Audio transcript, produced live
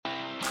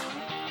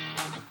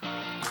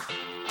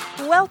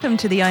Welcome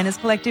to the Owners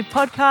Collective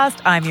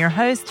podcast. I'm your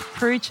host,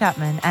 Prue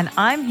Chapman, and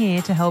I'm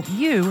here to help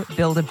you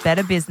build a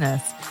better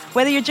business.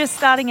 Whether you're just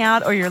starting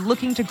out or you're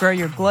looking to grow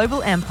your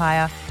global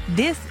empire,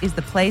 this is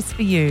the place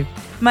for you.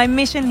 My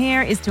mission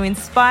here is to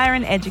inspire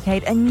and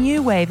educate a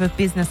new wave of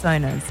business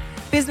owners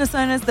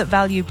that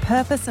value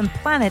purpose and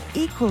planet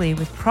equally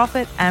with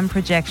profit and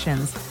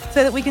projections,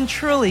 so that we can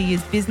truly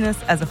use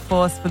business as a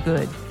force for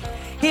good.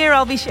 Here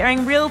I'll be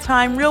sharing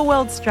real-time,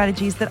 real-world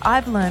strategies that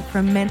I've learned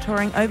from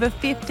mentoring over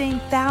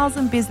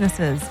 15,000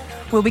 businesses.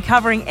 We'll be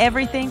covering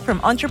everything from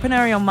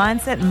entrepreneurial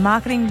mindset and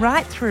marketing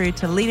right through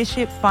to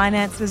leadership,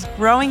 finances,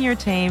 growing your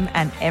team,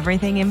 and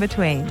everything in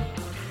between.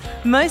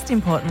 Most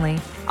importantly,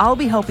 I'll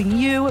be helping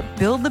you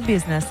build the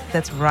business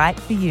that's right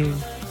for you.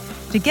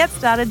 To get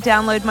started,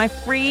 download my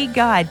free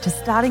guide to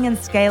starting and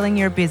scaling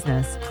your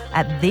business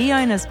at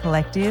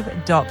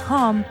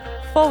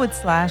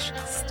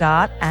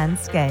theownerscollective.com/start and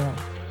scale.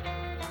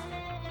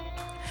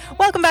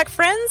 Welcome back,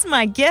 friends.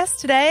 My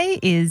guest today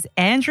is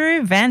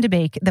Andrew van der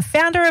Beek, the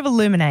founder of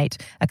Illuminate,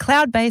 a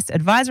cloud-based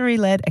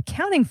advisory-led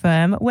accounting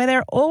firm where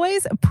they're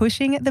always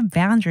pushing the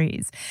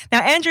boundaries.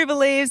 Now, Andrew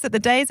believes that the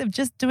days of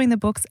just doing the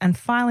books and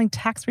filing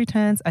tax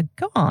returns are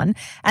gone,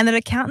 and that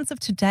accountants of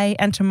today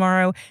and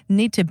tomorrow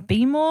need to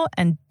be more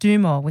and do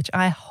more, which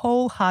I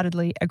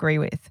wholeheartedly agree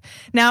with.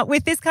 Now,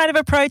 with this kind of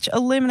approach,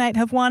 Illuminate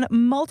have won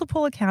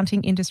multiple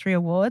accounting industry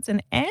awards,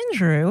 and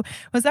Andrew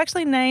was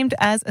actually named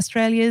as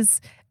Australia's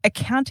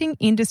Accounting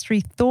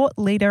Industry Thought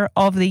Leader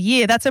of the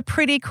Year. That's a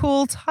pretty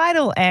cool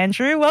title,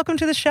 Andrew. Welcome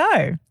to the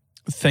show.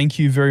 Thank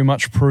you very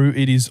much, Prue.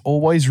 It is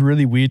always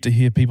really weird to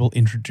hear people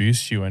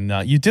introduce you, and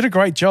you did a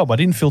great job. I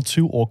didn't feel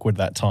too awkward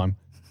that time.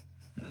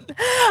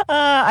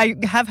 I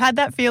have had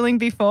that feeling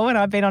before when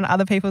I've been on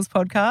other people's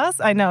podcasts.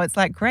 I know it's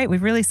like, great,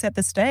 we've really set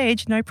the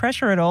stage. No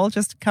pressure at all.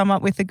 Just come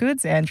up with the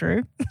goods,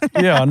 Andrew.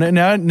 Yeah,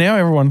 now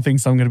everyone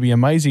thinks I'm going to be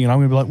amazing, and I'm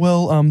going to be like,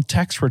 well,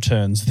 tax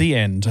returns, the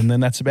end, and then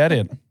that's about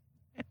it.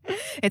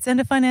 It's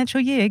end of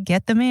financial year.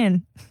 Get them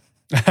in.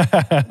 No,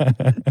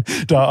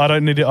 I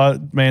don't need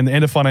it. Man, the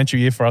end of financial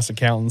year for us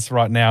accountants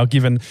right now,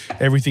 given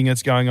everything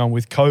that's going on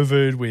with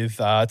COVID, with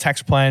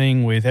tax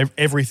planning, with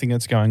everything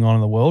that's going on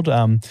in the world,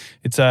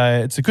 it's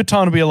a good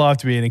time to be alive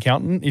to be an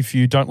accountant if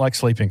you don't like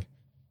sleeping.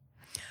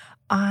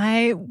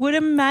 I would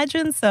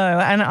imagine so.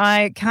 And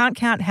I can't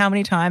count how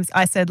many times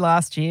I said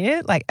last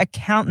year, like,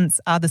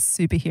 accountants are the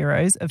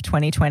superheroes of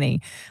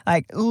 2020.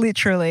 Like,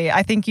 literally,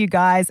 I think you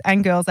guys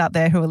and girls out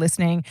there who are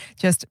listening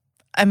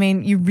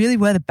you really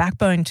were the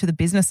backbone to the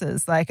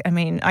businesses. I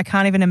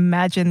can't even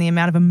imagine the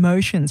amount of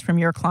emotions from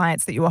your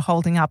clients that you were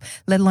holding up,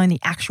 let alone the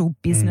actual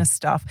business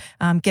stuff,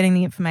 getting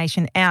the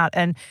information out.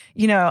 And,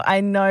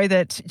 I know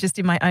that just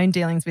in my own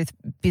dealings with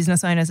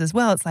business owners as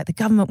well, it's like the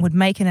government would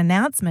make an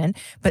announcement,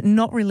 but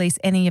not release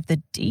any of the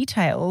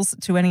details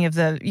to any of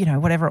the,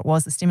 whatever it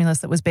was, the stimulus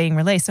that was being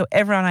released. So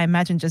everyone, I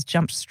imagine, just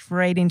jumped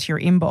straight into your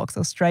inbox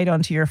or straight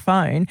onto your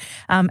phone.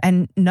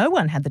 And no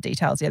one had the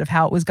details yet of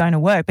how it was going to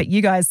work. But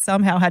you guys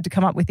somehow had to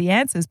come up with the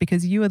answers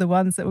because you were the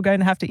ones that were going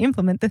to have to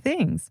implement the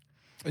things.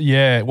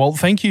 Yeah, well,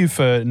 thank you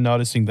for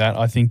noticing that.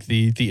 I think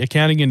the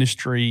accounting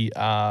industry,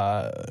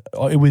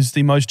 it was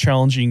the most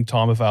challenging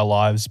time of our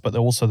lives, but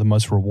also the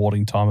most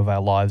rewarding time of our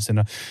lives.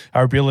 And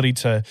our ability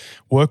to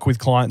work with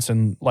clients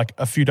and like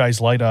a few days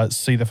later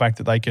see the fact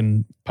that they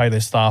can pay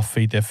their staff,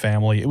 feed their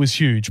family, it was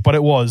huge. But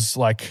it was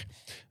like,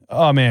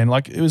 oh man,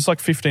 it was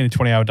like 15 to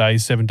 20 hour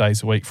days, 7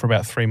 days a week for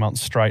about 3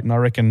 months straight. And I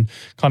reckon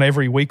kind of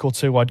every week or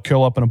two I'd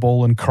curl up in a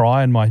ball and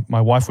cry, and my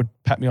wife would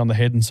pat me on the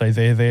head and say,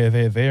 there.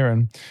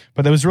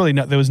 But there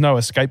was no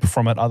escape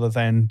from it other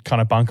than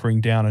kind of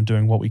bunkering down and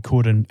doing what we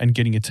could and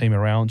getting a team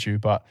around you.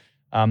 But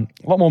a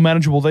lot more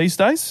manageable these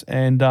days.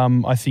 And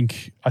I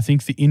think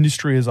the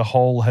industry as a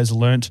whole has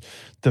learnt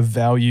the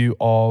value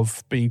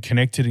of being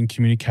connected and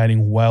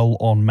communicating well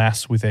en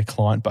masse with their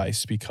client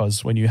base,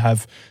 because when you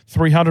have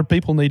 300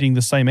 people needing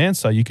the same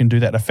answer, you can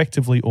do that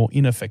effectively or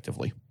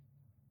ineffectively.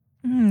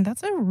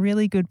 That's a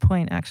really good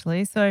point,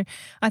 actually. So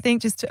I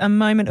think just a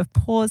moment of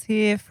pause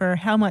here for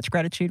how much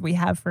gratitude we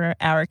have for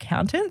our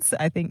accountants.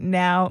 I think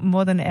now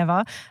more than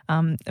ever,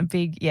 a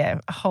big,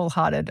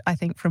 wholehearted, I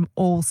think, from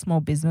all small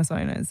business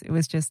owners. It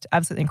was just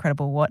absolutely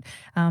incredible what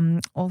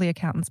all the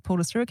accountants pulled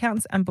us through,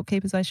 accountants and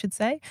bookkeepers, I should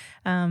say,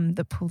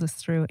 that pulled us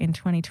through in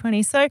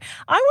 2020. So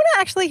I want to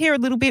actually hear a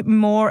little bit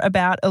more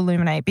about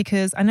Illuminate,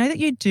 because I know that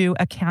you do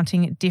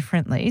accounting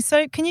differently.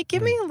 So can you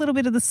give me a little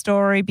bit of the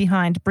story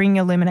behind bringing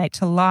Illuminate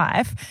to life?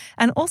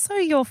 And also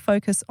your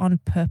focus on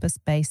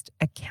purpose-based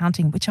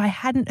accounting, which I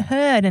hadn't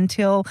heard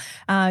until,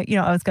 I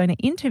was going to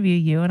interview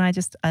you, and I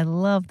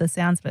love the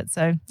sounds of it.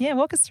 So,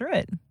 walk us through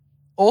it.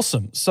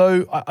 Awesome.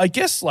 So I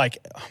guess look,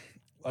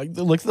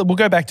 we'll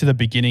go back to the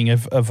beginning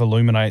of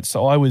Illuminate.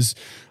 So I was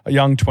a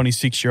young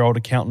 26-year-old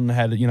accountant,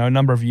 had a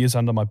number of years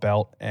under my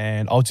belt,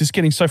 and I was just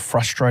getting so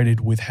frustrated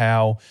with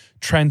how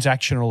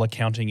transactional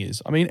accounting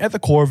is. I mean, at the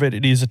core of it,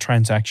 it is a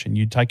transaction.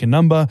 You take a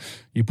number,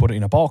 you put it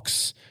in a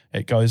box,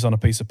 it goes on a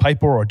piece of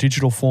paper or a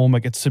digital form,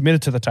 it gets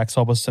submitted to the tax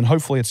office, and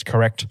hopefully it's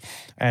correct,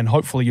 and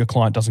hopefully your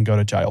client doesn't go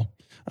to jail.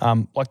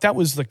 Like that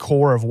was the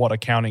core of what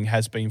accounting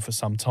has been for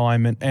some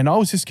time. And I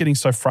was just getting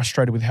so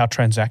frustrated with how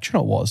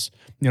transactional it was.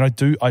 You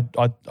know,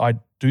 I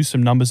do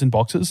some numbers in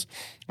boxes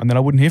and then I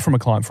wouldn't hear from a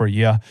client for a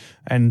year.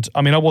 And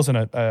I mean, I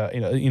wasn't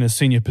in a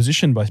senior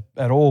position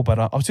at all, but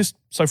I was just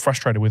so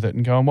frustrated with it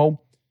and going,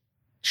 well,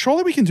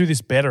 surely we can do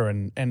this better.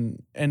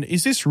 And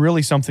is this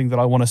really something that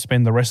I want to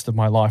spend the rest of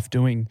my life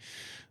doing?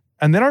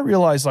 And then I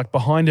realized like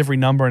behind every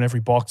number and every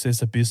box,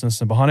 there's a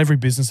business, and behind every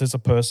business, there's a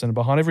person, and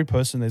behind every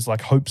person, there's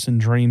like hopes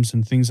and dreams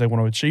and things they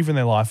want to achieve in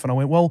their life. And I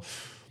went, well,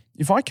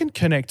 if I can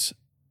connect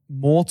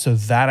more to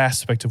that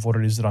aspect of what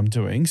it is that I'm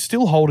doing,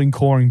 still holding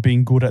core and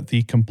being good at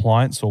the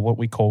compliance or what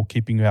we call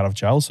keeping you out of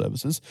jail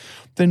services,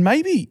 then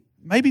maybe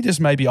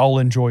I'll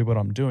enjoy what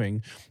I'm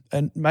doing.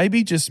 And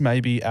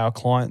maybe our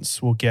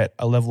clients will get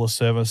a level of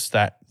service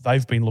that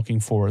they've been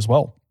looking for as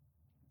well.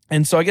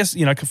 And so I guess,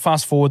 you know,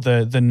 fast forward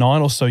the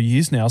 9 or so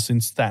years now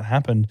since that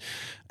happened,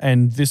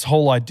 and this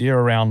whole idea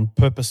around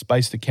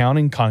purpose-based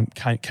accounting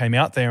came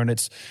out there, and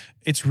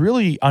it's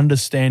really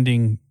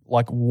understanding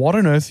like what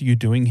on earth are you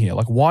doing here?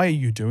 Like why are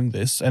you doing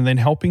this? And then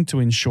helping to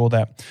ensure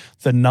that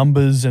the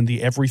numbers and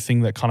the everything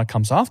that kind of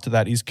comes after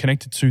that is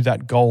connected to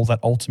that goal, that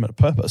ultimate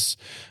purpose.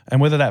 And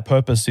whether that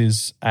purpose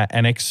is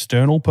an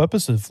external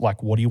purpose of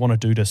like what do you want to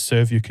do to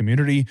serve your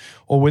community,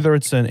 or whether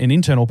it's an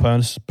internal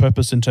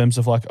purpose in terms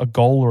of like a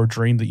goal or a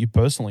dream that you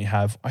personally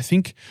have, I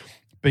think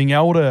being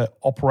able to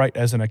operate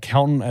as an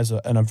accountant, as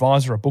an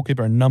advisor, a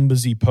bookkeeper, a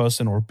numbersy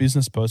person or a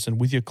business person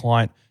with your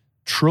client,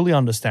 truly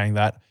understanding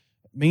that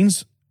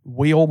means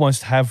we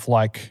almost have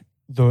like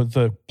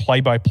the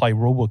play-by-play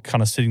rule book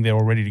kind of sitting there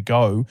all ready to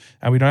go,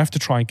 and we don't have to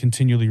try and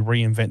continually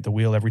reinvent the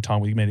wheel every time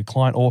we meet a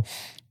client.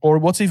 Or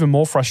what's even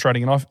more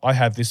frustrating, and I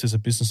have this as a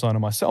business owner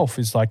myself,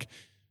 is like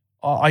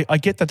I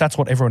get that that's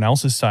what everyone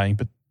else is saying,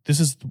 but this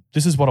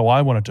is what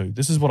I want to do.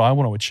 This is what I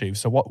want to achieve.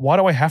 So why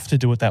do I have to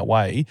do it that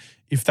way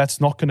if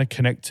that's not going to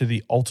connect to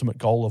the ultimate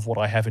goal of what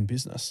I have in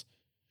business?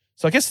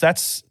 So I guess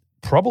that's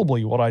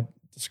probably what I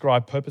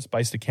describe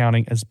purpose-based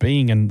accounting as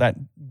being, and that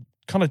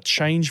kind of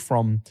change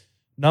from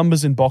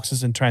numbers in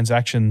boxes and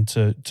transaction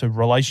to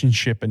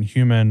relationship and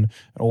human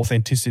and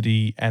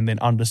authenticity, and then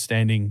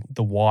understanding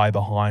the why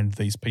behind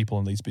these people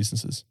and these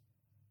businesses.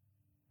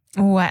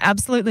 Oh, I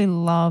absolutely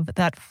love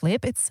that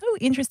flip. It's so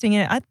interesting.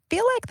 And I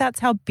feel like that's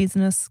how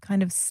business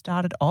kind of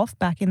started off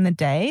back in the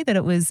day, that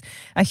it was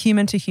a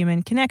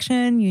human-to-human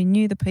connection. You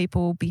knew the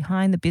people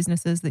behind the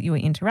businesses that you were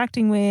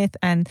interacting with.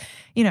 And,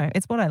 you know,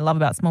 it's what I love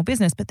about small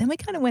business. But then we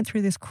kind of went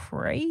through this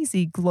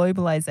crazy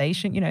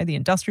globalization, you know, the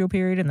industrial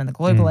period and then the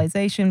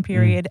globalization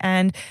period.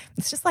 And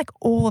it's just like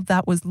all of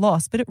that was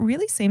lost. But it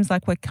really seems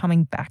like we're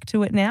coming back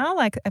to it now.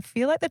 Like I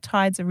feel like the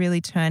tides are really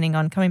turning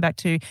on coming back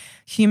to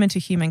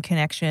human-to-human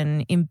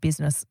connection in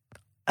business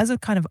as a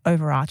kind of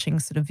overarching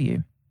sort of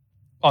view.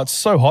 Oh, it's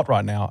so hot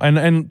right now.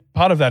 And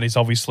part of that is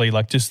obviously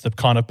like just the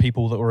kind of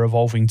people that we're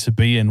evolving to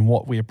be and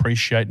what we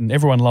appreciate. And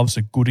everyone loves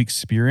a good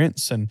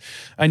experience. And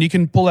you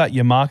can pull out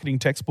your marketing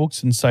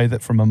textbooks and say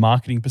that from a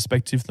marketing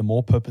perspective, the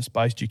more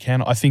purpose-based you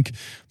can. I think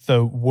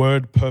the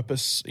word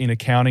purpose in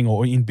accounting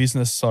or in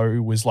business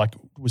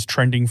was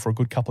trending for a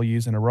good couple of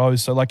years in a row.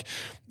 So like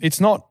it's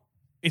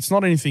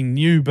not anything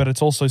new, but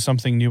it's also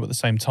something new at the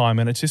same time.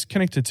 And it's just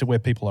connected to where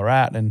people are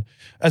at, and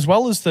as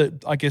well as the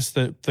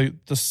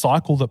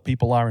cycle that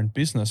people are in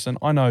business. And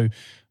I know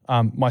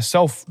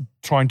myself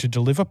trying to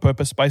deliver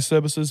purpose-based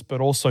services,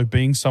 but also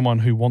being someone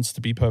who wants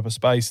to be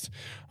purpose-based,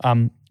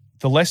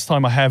 the less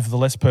time I have, the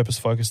less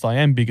purpose-focused I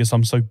am because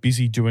I'm so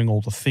busy doing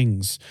all the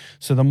things.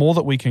 So the more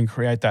that we can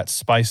create that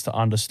space to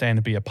understand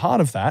and be a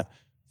part of that,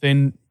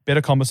 then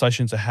better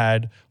conversations are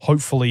had,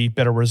 hopefully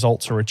better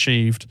results are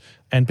achieved,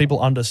 and people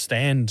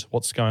understand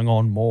what's going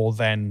on more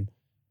than,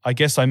 I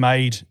guess I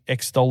made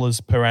X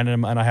dollars per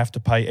annum and I have to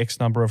pay X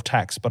number of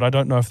tax, but I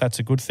don't know if that's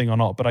a good thing or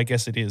not, but I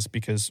guess it is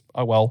because,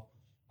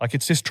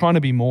 it's just trying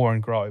to be more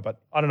and grow. But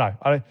I don't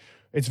know.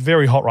 It's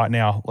very hot right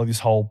now, like this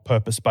whole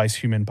purpose-based,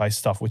 human-based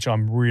stuff, which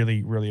I'm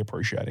really, really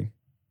appreciating.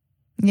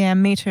 Yeah,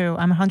 me too.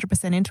 I'm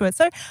 100% into it.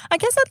 So I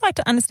guess I'd like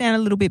to understand a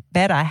little bit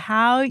better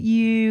how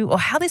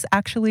this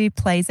actually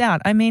plays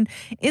out. I mean,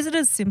 is it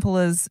as simple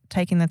as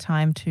taking the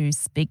time to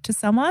speak to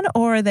someone,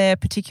 or are there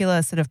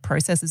particular sort of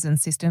processes and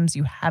systems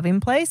you have in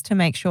place to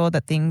make sure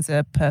that things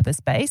are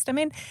purpose-based? I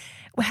mean,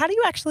 how do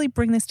you actually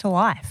bring this to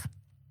life?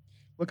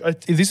 Look,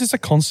 this is a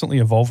constantly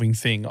evolving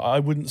thing. I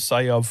wouldn't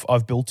say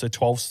I've built a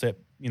 12-step,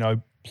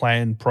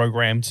 plan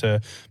program to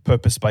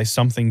purpose-based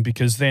something,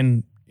 because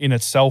then in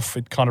itself,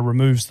 it kind of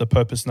removes the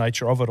purpose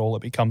nature of it all.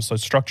 It becomes so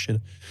structured.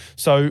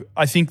 So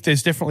I think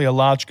there's definitely a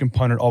large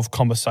component of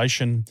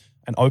conversation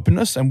and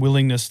openness and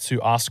willingness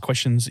to ask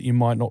questions that you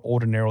might not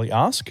ordinarily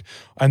ask.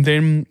 And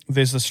then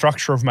there's the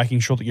structure of making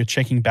sure that you're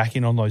checking back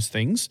in on those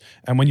things.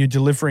 And when you're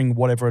delivering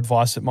whatever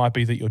advice it might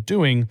be that you're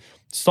doing,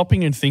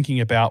 stopping and thinking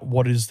about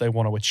what it is they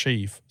want to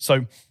achieve.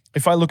 So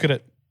if I look at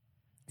it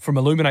from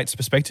Illuminate's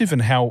perspective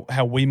and how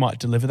we might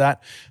deliver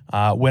that,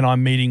 when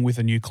I'm meeting with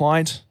a new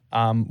client,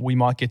 we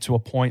might get to a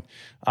point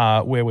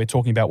where we're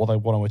talking about what they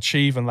want to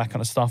achieve and that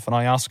kind of stuff. And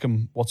I ask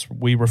them what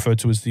we refer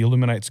to as the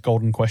Illuminate's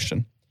golden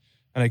question.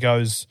 And it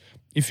goes,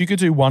 if you could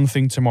do one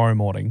thing tomorrow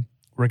morning,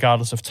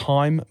 regardless of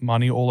time,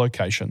 money, or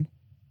location,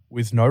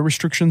 with no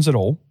restrictions at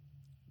all,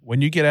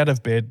 when you get out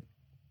of bed,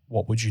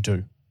 what would you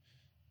do?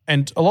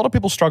 And a lot of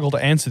people struggle to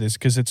answer this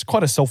because it's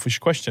quite a selfish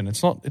question.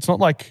 It's not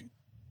like,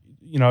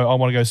 I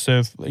want to go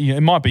serve.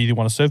 It might be you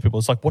want to serve people.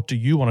 It's like, what do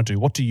you want to do?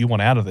 What do you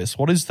want out of this?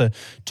 What is the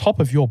top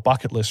of your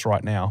bucket list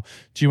right now?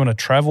 Do you want to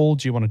travel?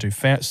 Do you want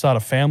to start a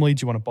family?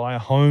 Do you want to buy a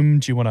home?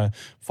 Do you want to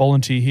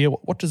volunteer here?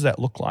 What does that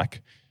look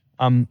like?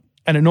 And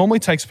it normally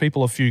takes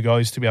people a few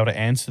goes to be able to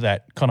answer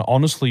that kind of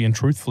honestly and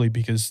truthfully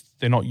because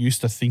they're not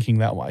used to thinking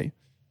that way.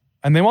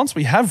 And then once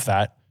we have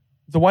that,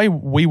 the way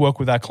we work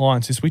with our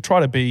clients is we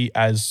try to be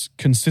as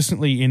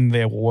consistently in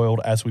their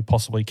world as we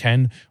possibly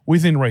can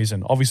within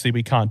reason. Obviously,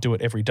 we can't do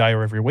it every day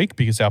or every week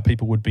because our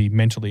people would be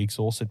mentally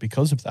exhausted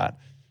because of that.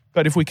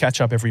 But if we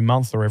catch up every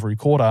month or every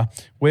quarter,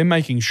 we're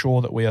making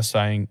sure that we are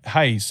saying,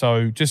 hey,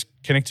 so just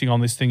connecting on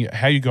this thing,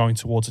 how are you going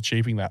towards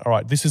achieving that? All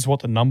right, this is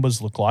what the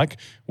numbers look like.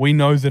 We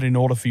know that in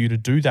order for you to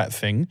do that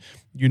thing,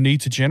 you need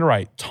to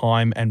generate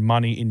time and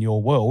money in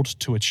your world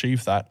to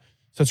achieve that.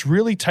 So it's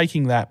really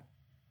taking that,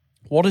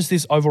 what is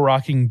this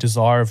overarching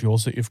desire of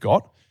yours that you've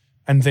got?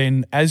 And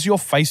then as you're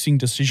facing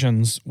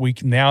decisions, we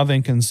now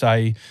then can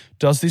say,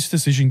 does this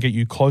decision get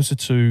you closer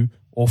to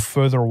or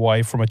further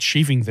away from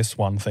achieving this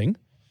one thing?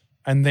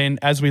 And then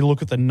as we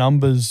look at the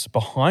numbers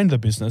behind the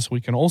business, we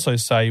can also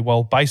say,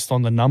 well, based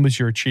on the numbers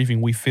you're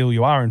achieving, we feel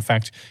you are, in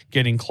fact,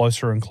 getting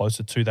closer and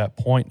closer to that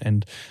point.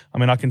 And I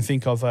mean, I can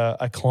think of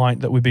a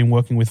client that we've been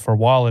working with for a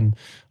while, and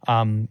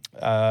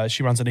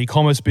she runs an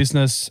e-commerce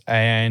business,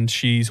 and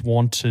she's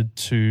wanted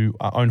to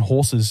own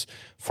horses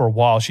for a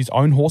while. She's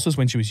owned horses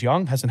when she was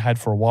young, hasn't had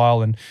for a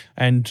while,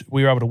 and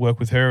we were able to work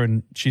with her,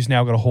 and she's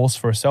now got a horse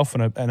for herself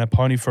and a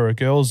pony for her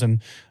girls,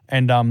 and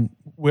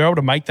we're able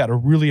to make that a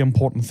really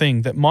important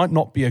thing that might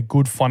not be a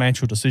good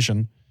financial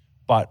decision,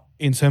 but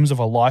in terms of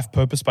a life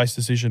purpose-based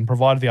decision,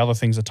 provided the other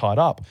things are tied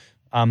up,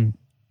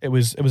 it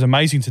was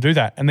amazing to do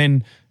that. And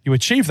then you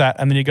achieve that,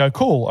 and then you go,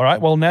 cool, all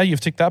right, well, now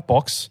you've ticked that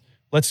box.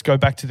 Let's go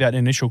back to that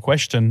initial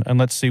question and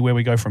let's see where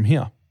we go from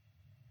here.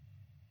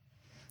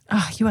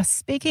 Oh, you are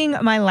speaking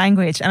my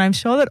language, and I'm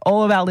sure that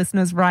all of our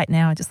listeners right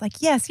now are just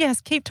like, yes,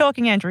 keep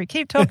talking, Andrew,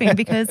 keep talking,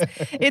 because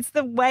it's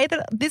the way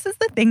that this is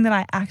the thing that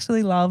I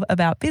actually love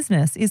about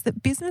business, is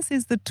that business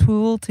is the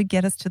tool to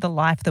get us to the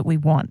life that we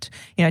want,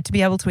 to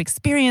be able to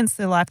experience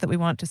the life that we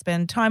want, to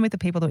spend time with the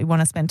people that we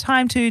want to spend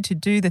time to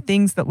do the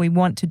things that we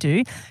want to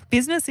do.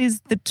 Business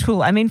is the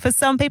tool. I mean, for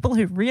some people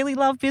who really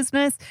love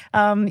business,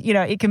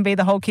 it can be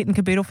the whole kit and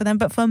caboodle for them,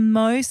 but for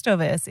most of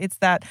us, it's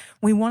that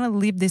we want to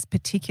live this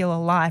particular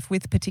life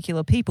with particular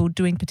people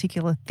doing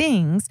particular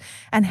things,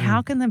 and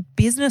how can the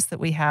business that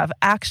we have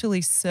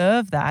actually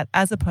serve that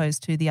as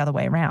opposed to the other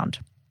way around?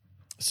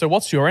 So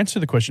what's your answer to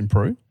the question,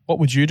 Prue? What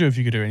would you do if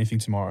you could do anything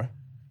tomorrow?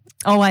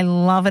 Oh, I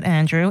love it,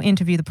 Andrew.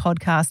 Interview the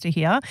podcaster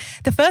here.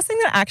 The first thing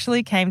that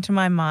actually came to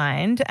my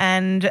mind,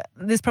 and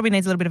this probably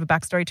needs a little bit of a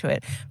backstory to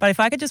it, but if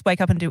I could just wake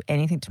up and do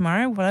anything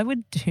tomorrow, what I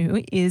would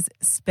do is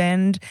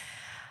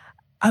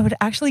I would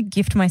actually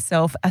gift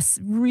myself a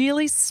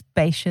really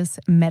spacious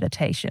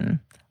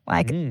meditation.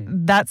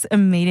 That's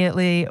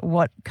immediately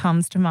what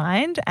comes to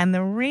mind. And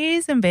the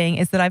reason being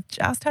is that I've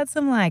just had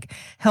some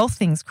health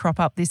things crop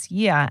up this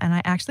year, and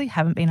I actually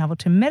haven't been able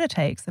to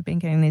meditate because I've been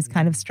getting these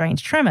kind of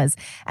strange tremors.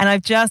 And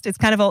it's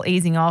kind of all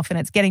easing off and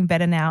it's getting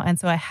better now. And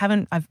so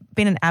I've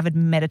been an avid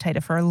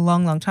meditator for a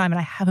long, long time, and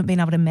I haven't been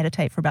able to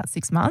meditate for about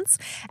 6 months.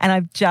 And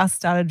I've just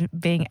started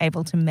being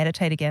able to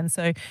meditate again.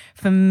 So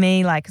for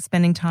me,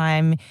 spending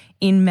time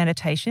in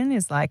meditation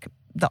is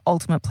the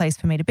ultimate place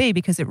for me to be,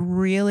 because it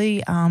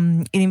really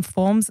it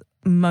informs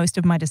most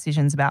of my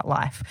decisions about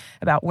life,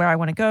 about where I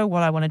want to go,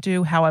 what I want to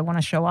do, how I want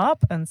to show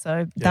up. And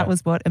so that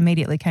was what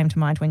immediately came to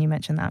mind when you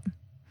mentioned that.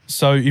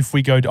 So if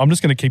we go, I'm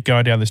just going to keep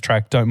going down this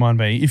track, don't mind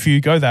me. If you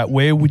go that,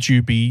 where would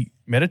you be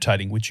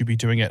meditating? Would you be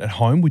doing it at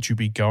home? Would you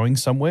be going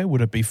somewhere?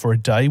 Would it be for a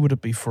day? Would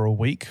it be for a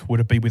week? Would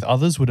it be with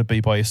others? Would it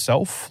be by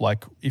yourself?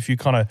 If you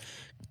kind of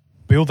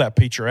build that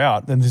picture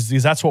out, then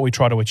that's what we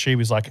try to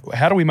achieve, is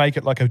how do we make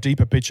it a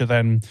deeper picture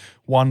than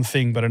one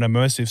thing, but an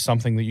immersive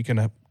something that you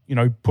can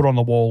put on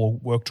the wall or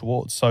work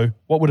towards. So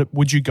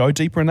would you go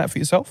deeper in that for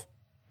yourself?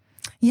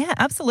 Yeah,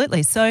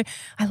 absolutely. So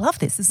I love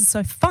this. This is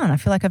so fun. I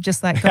feel like I've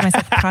just got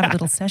myself a private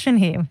little session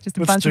here. Just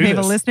a bunch of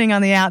people listening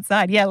on the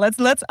outside. Yeah, let's.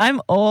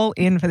 I'm all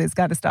in for this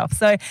kind of stuff.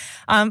 So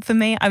for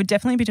me, I would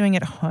definitely be doing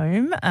it at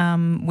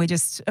home. We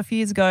just a few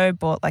years ago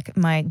bought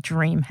my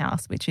dream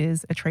house, which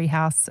is a tree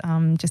house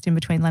just in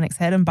between Lennox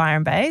Head and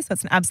Byron Bay. So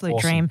it's an absolute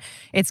dream.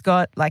 It's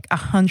got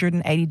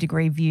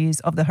 180-degree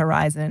views of the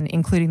horizon,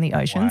 including the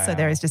ocean. Wow. So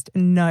there is just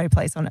no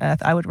place on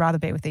earth I would rather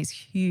be with these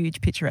huge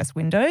picturesque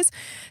windows.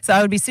 So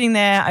I would be sitting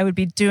there. I would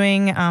be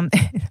doing,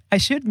 I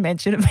should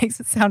mention, it makes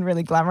it sound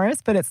really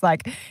glamorous, but it's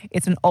like,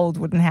 it's an old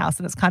wooden house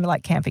and it's kind of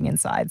like camping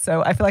inside.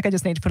 So I feel like I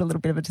just need to put a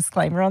little bit of a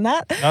discllaimer on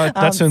that.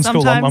 That sounds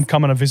cool. I'm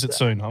coming to visit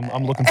soon.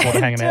 I'm looking forward to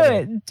hanging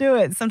out. Do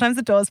it. Sometimes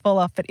the doors fall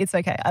off, but it's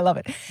okay. I love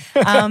it.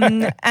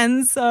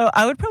 And so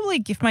I would probably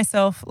gift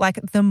myself like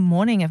the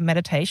morning of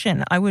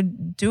meditation. I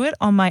would do it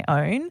on my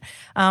own.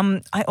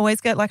 I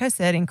always get, like I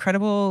said,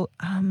 incredible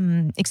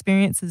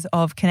experiences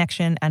of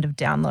connection and of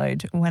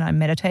download when I'm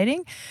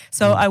meditating.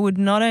 So I would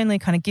not only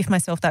kind of give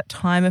myself that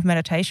time of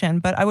meditation,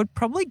 but I would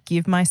probably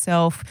give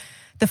myself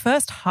the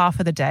first half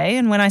of the day.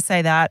 And when I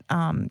say that,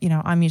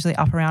 I'm usually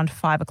up around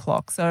 5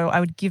 o'clock. So I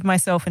would give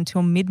myself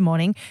until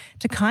mid-morning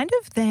to kind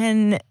of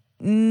then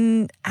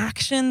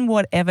action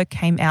whatever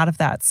came out of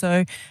that.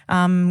 So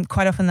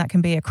quite often that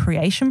can be a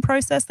creation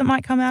process that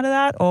might come out of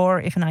that, or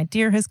if an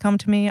idea has come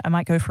to me, I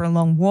might go for a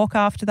long walk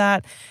after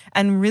that.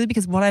 And really,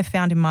 because what I've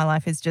found in my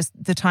life is just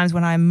the times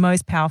when I'm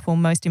most powerful,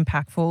 most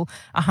impactful,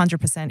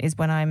 100% is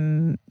when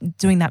I'm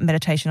doing that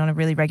meditation on a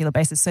really regular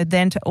basis. So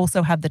then to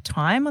also have the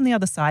time on the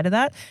other side of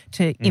that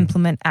to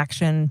implement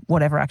action,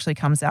 whatever actually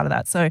comes out of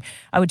that. So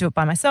I would do it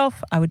by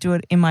myself. I would do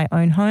it in my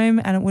own home,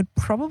 and it would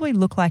probably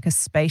look like a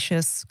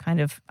spacious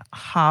kind of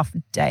half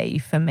day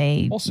for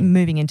me. Awesome.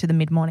 Moving into the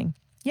mid-morning.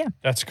 Yeah.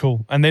 That's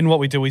cool. And then what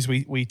we do is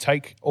we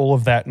take all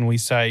of that and we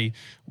say,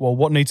 well,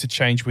 what needs to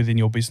change within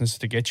your business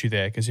to get you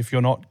there? Because if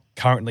you're not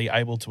currently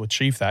able to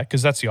achieve that,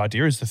 because that's the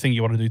idea, is the thing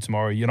you want to do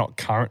tomorrow, you're not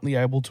currently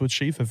able to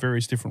achieve for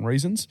various different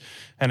reasons.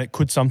 And it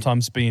could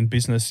sometimes be in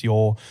business,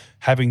 you're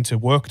having to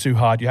work too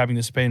hard, you're having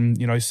to spend,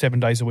 7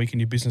 days a week in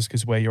your business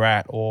because where you're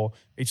at, or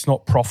it's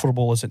not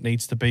profitable as it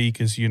needs to be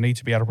because you need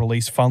to be able to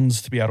release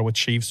funds to be able to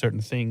achieve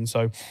certain things.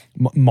 So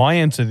my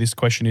answer to this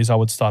question is I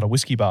would start a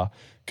whiskey bar,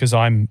 because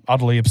I'm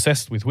utterly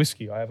obsessed with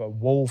whiskey. I have a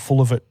wall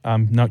full of it.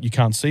 No, you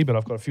can't see, but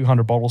I've got a few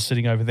hundred bottles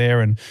sitting over there.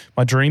 And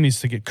my dream is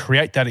to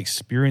create that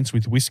experience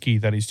with whiskey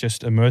that is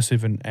just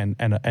immersive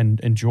and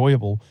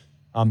enjoyable.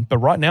 But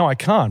right now I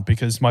can't,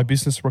 because my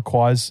business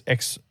requires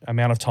X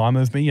amount of time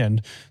of me,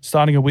 and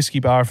starting a whiskey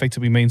bar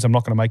effectively means I'm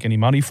not going to make any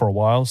money for a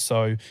while.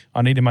 So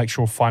I need to make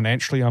sure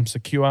financially I'm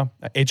secure.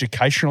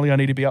 Educationally, I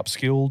need to be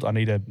upskilled. I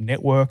need a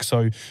network.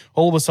 So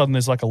all of a sudden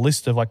there's like a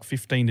list of like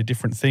 15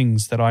 different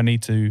things that I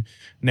need to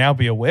now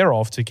be aware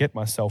of to get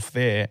myself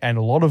there. And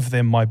a lot of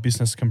them my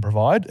business can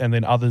provide, and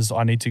then others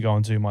I need to go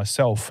and do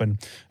myself. And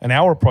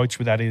our approach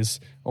with that is,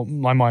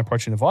 my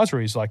approach in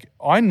advisory is like,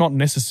 I'm not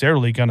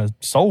necessarily going to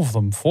solve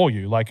them for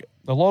you. Like,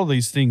 a lot of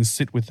these things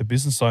sit with the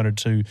business owner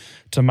to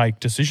make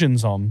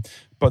decisions on,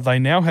 but they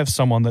now have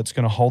someone that's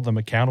going to hold them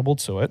accountable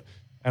to it,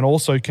 and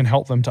also can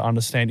help them to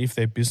understand if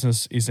their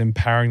business is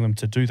empowering them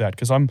to do that.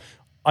 Because I'm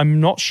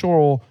not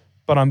sure,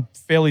 but I'm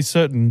fairly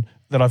certain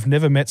that I've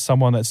never met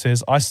someone that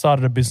says, I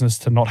started a business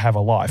to not have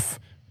a life.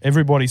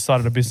 Everybody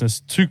started a business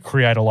to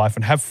create a life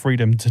and have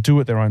freedom to do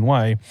it their own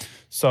way.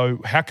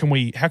 So how can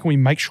we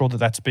make sure that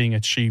that's being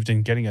achieved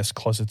and getting us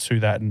closer to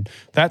that? And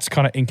that's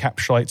kind of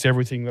encapsulates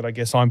everything that I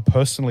guess I'm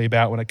personally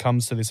about when it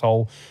comes to this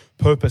whole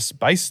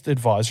purpose-based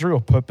advisory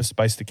or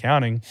purpose-based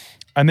accounting.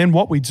 And then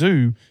what we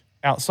do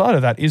outside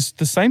of that is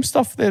the same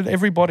stuff that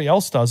everybody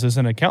else does as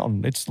an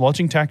accountant. It's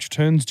lodging tax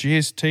returns,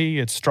 GST,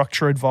 it's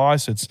structure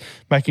advice, it's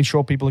making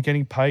sure people are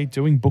getting paid,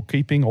 doing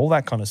bookkeeping, all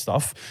that kind of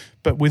stuff,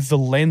 but with the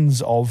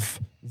lens of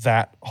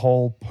that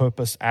whole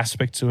purpose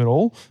aspect to it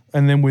all,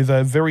 and then with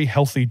a very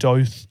healthy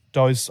dose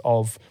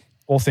of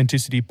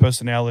authenticity,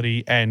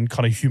 personality, and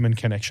kind of human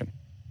connection.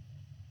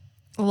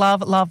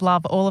 Love, love,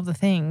 love all of the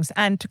things.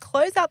 And to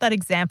close out that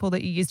example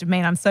that you used of me,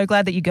 and I'm so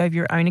glad that you gave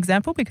your own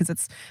example, because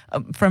it's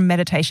from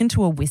meditation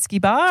to a whiskey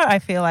bar. I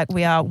feel like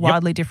we are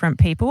wildly different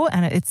people,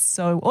 and it's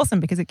so awesome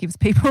because it gives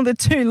people the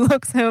two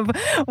looks of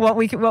what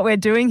we're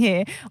doing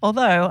here.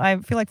 Although I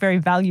feel like very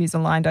values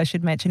aligned, I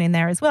should mention in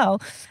there as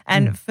well.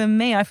 And for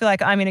me, I feel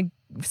like I'm in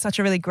such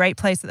a really great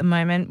place at the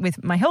moment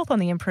with my health on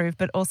the improve,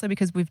 but also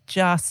because we've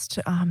just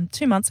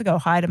 2 months ago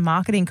hired a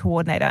marketing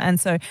coordinator. And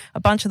so a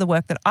bunch of the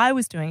work that I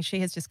was doing, she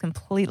has just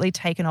completely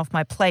taken off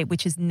my plate,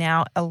 which has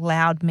now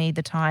allowed me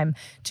the time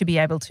to be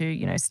able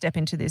to, step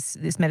into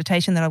this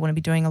meditation that I want to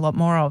be doing a lot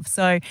more of.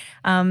 So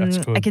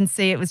I can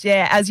see it was,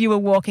 as you were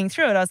walking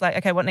through it, I was like,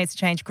 okay, what needs to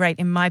change? Great.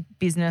 In my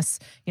business,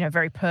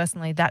 very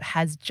personally, that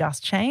has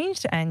just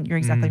changed. And you're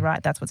exactly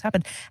right. That's what's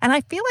happened. And I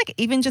feel like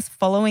even just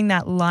following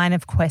that line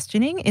of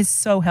questioning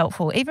is so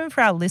helpful, even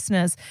for our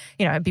listeners.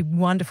 It'd be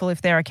wonderful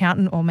if their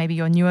accountant, or maybe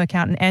your new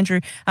accountant, Andrew,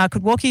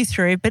 could walk you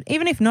through. But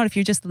even if not, if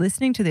you're just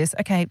listening to this,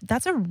 okay,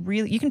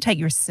 you can take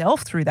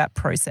yourself through that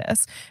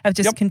process of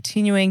just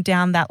continuing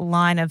down that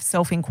line of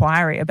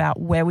self-inquiry about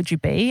where would you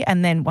be,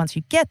 and then once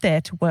you get there,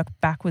 to work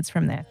backwards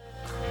from there.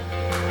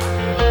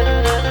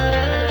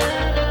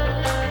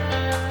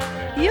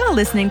 You're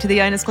listening to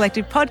the Owners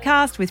Collective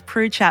podcast with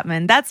Prue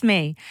Chapman. That's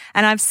me.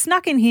 And I've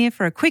snuck in here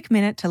for a quick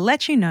minute to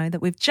let you know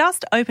that we've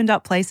just opened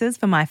up places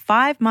for my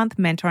 5-month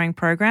mentoring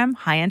program,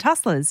 High End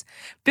Hustlers,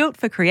 built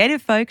for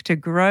creative folk to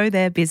grow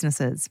their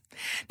businesses.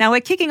 Now,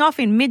 we're kicking off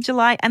in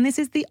mid-July, and this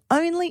is the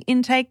only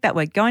intake that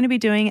we're going to be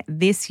doing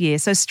this year.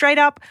 So straight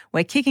up,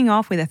 we're kicking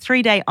off with a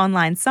 3-day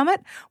online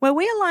summit where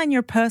we align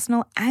your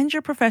personal and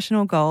your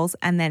professional goals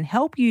and then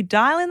help you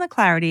dial in the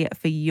clarity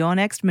for your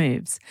next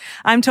moves.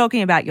 I'm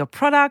talking about your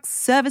products,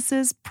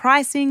 services,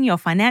 pricing, your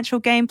financial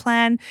game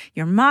plan,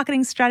 your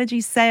marketing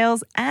strategy,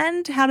 sales,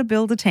 and how to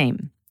build a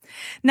team.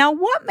 Now,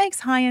 what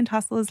makes high-end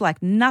hustlers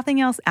like nothing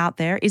else out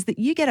there is that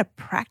you get a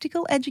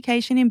practical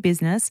education in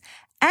business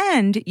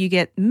and you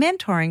get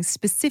mentoring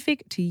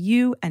specific to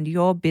you and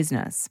your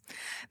business.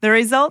 The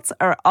results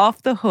are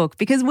off the hook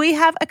because we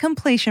have a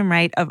completion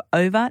rate of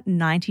over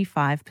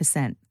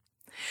 95%.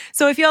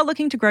 So if you're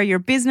looking to grow your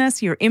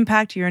business, your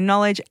impact, your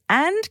knowledge,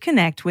 and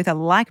connect with a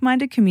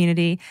like-minded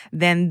community,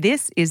 then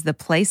this is the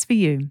place for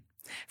you.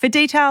 For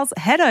details,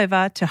 head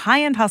over to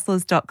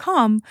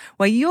highendhustlers.com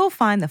where you'll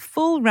find the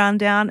full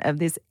rundown of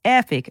this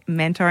epic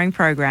mentoring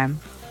program.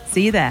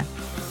 See you there.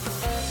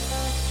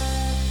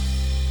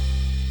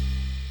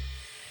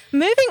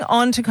 Moving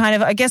on to kind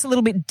of, I guess, a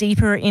little bit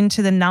deeper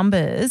into the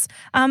numbers,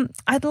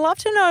 I'd love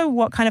to know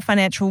what kind of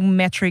financial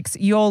metrics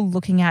you're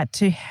looking at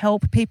to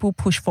help people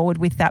push forward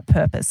with that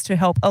purpose, to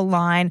help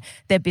align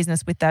their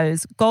business with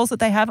those goals that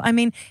they have. I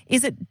mean,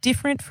 is it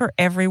different for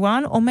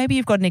everyone? Or maybe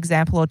you've got an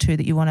example or two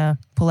that you want to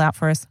pull out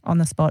for us on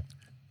the spot.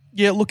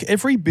 Yeah, look,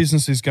 every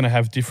business is going to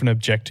have different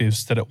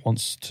objectives that it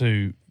wants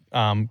to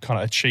kind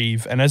of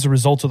achieve. And as a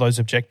result of those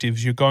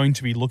objectives, you're going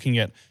to be looking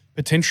at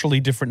potentially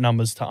different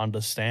numbers to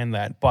understand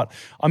that. But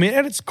I mean,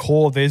 at its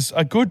core, there's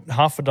a good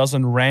half a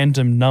dozen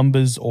random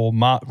numbers or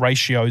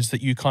ratios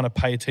that you kind of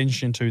pay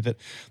attention to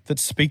that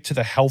speak to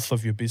the health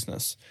of your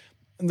business.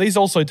 And these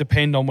also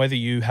depend on whether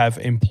you have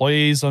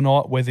employees or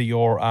not, whether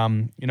you're,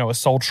 a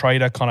sole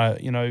trader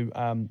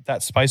that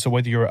space, or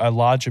whether you're a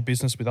larger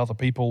business with other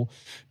people.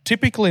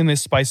 Typically in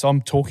this space,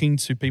 I'm talking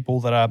to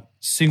people that are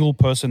single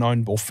person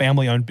owned or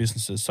family owned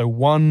businesses. So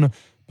one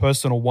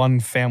person or one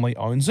family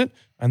owns it.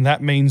 And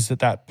that means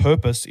that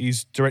purpose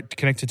is direct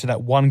connected to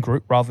that one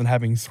group rather than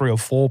having 3 or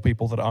 4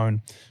 people that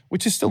own,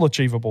 which is still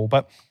achievable.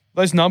 But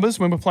those numbers,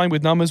 when we're playing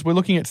with numbers, we're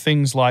looking at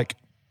things like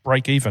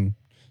break even.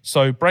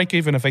 So break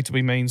even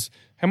effectively means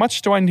how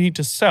much do I need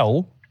to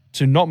sell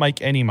to not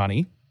make any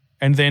money?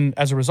 And then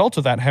as a result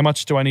of that, how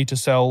much do I need to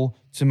sell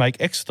to make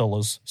X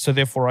dollars? So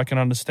therefore I can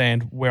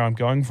understand where I'm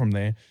going from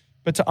there.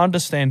 But to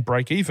understand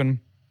break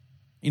even,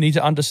 you need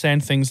to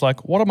understand things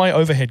like, what are my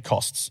overhead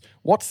costs?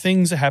 What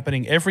things are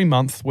happening every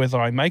month,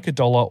 whether I make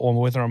 $1 or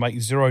whether I make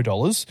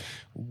 $0?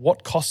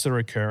 What costs are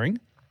occurring?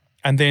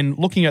 And then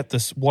looking at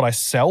this, what I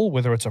sell,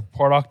 whether it's a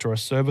product or a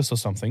service or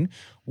something,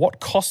 what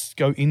costs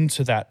go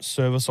into that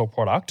service or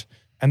product?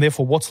 And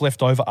therefore, what's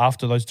left over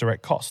after those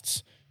direct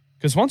costs?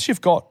 Because once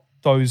you've got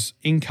those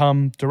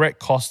income, direct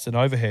costs and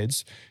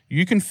overheads,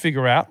 you can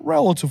figure out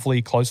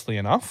relatively closely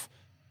enough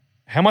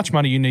how much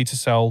money you need to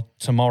sell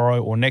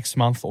tomorrow or next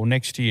month or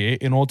next year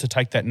in order to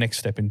take that next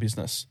step in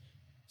business.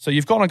 So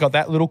you've got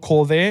that little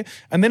core there.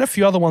 And then a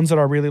few other ones that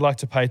I really like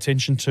to pay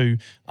attention to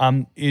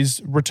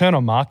is return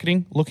on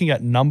marketing, looking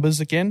at numbers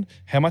again.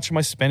 How much am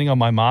I spending on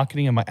my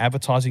marketing and my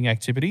advertising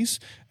activities?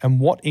 And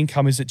what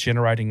income is it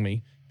generating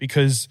me?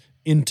 Because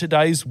in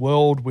today's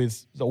world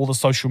with all the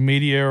social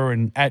media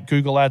and at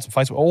Google Ads and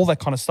Facebook, all that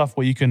kind of stuff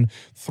where you can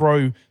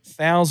throw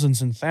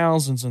thousands and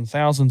thousands and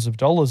thousands of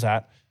dollars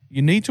at,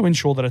 you need to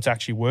ensure that it's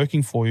actually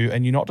working for you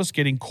and you're not just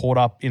getting caught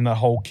up in the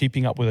whole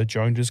keeping up with the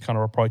Joneses kind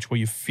of approach where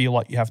you feel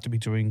like you have to be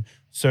doing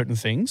certain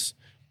things.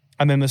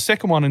 And then the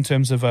second one in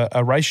terms of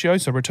a ratio,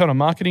 so return on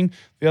marketing,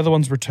 the other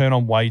one's return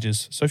on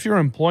wages. So if you're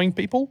employing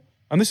people,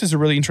 and this is a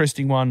really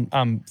interesting one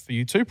for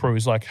you too, Prue,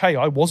 is like, hey,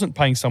 I wasn't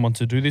paying someone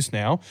to do this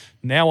now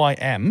I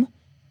am.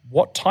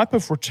 What type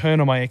of return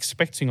am I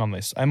expecting on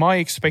this? Am I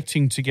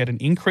expecting to get an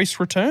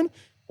increased return,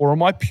 or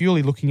am I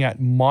purely looking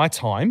at my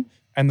time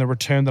and the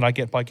return that I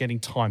get by getting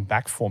time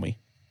back for me?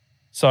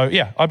 So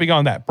yeah, I'd be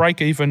going that.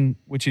 Break even,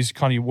 which is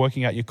kind of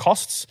working out your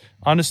costs,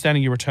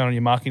 understanding your return on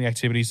your marketing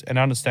activities, and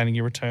understanding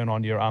your return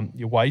on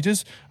your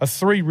wages are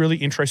 3 really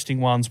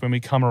interesting ones when we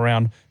come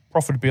around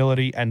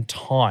profitability and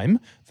time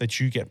that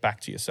you get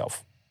back to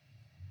yourself.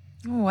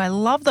 Oh, I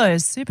love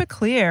those. Super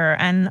clear.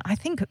 And I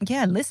think,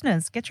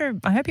 listeners,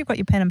 I hope you've got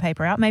your pen and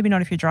paper out. Maybe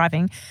not if you're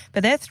driving,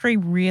 but they're 3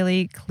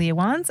 really clear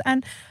ones.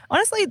 And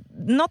honestly,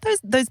 not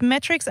those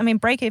metrics. I mean,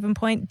 break-even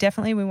point,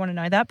 definitely we want to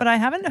know that. But I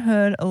haven't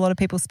heard a lot of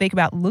people speak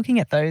about looking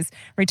at those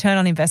return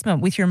on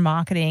investment with your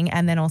marketing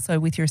and then also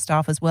with your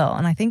staff as well.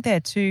 And I think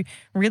they're 2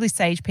 really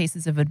sage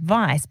pieces of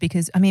advice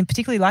because, I mean,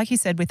 particularly like you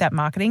said with that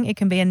marketing, it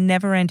can be a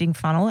never-ending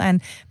funnel.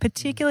 And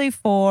particularly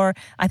for,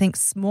 I think,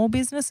 small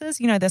businesses,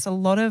 there's a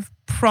lot of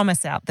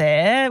promise out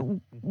there,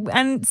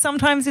 and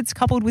sometimes it's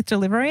coupled with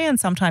delivery and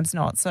sometimes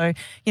not. So,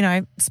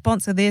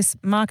 sponsor this,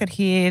 market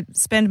here,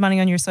 spend money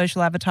on your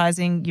social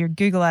advertising, your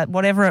Google ad,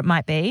 whatever it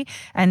might be,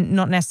 and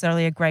not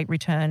necessarily a great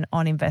return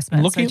on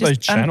investment. Looking at those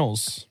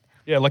channels.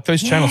 Yeah, like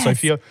those channels. So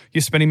if you're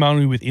spending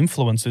money with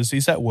influencers,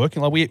 is that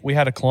working? Like we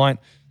had a client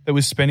that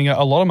was spending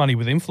a lot of money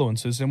with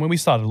influencers, and when we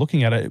started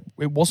looking at it,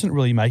 it wasn't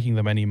really making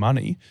them any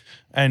money.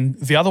 And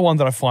the other one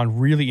that I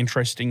find really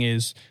interesting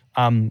is,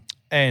 and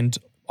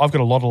I've got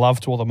a lot of love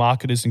to all the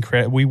marketers and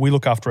creative. We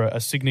look after a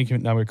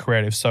significant number of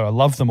creatives, so I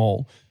love them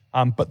all.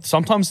 But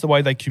sometimes the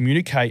way they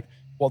communicate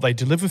what they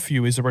deliver for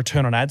you is a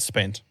return on ad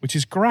spend, which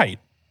is great.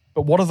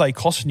 But what are they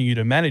costing you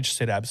to manage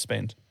said ad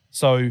spend?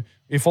 So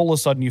if all of a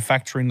sudden you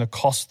factor in the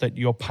cost that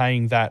you're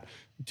paying that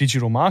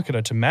digital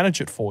marketer to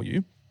manage it for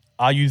you,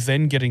 are you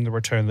then getting the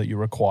return that you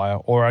require?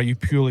 Or are you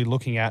purely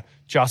looking at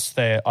just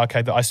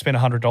I spent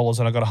 $100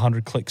 and I got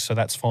 100 clicks, so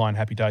that's fine,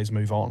 happy days,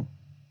 move on.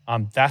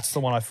 That's the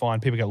one I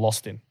find people get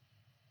lost in.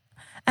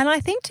 And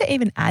I think to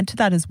even add to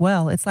that as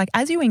well, it's like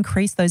as you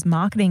increase those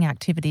marketing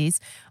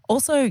activities,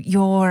 also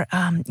your,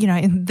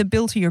 the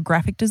bill to your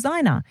graphic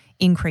designer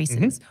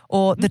increases,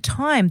 or the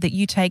time that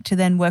you take to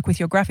then work with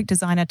your graphic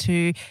designer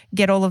to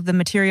get all of the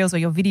materials, or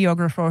your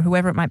videographer or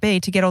whoever it might be,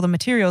 to get all the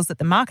materials that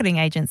the marketing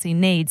agency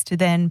needs to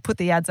then put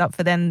the ads up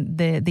for then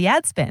the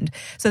ad spend.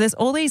 So there's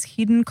all these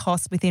hidden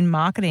costs within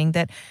marketing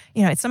that,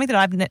 it's something that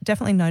I've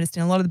definitely noticed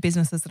in a lot of the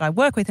businesses that I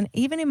work with, and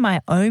even in my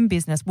own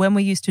business when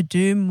we used to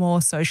do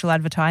more social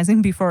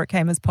advertising before it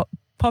came as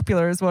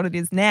popular as what it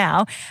is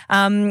now.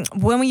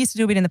 When we used to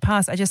do it in the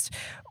past,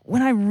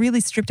 when I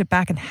really stripped it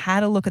back and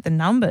had a look at the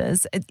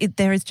numbers,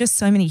 there is just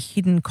so many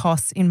hidden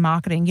costs in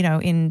marketing,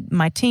 in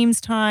my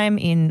team's time,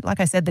 in, like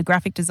I said, the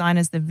graphic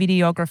designers, the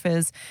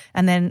videographers,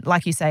 and then,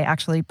 like you say,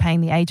 actually paying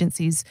the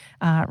agency's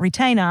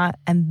retainer,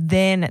 and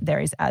then there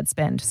is ad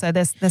spend. So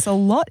there's a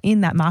lot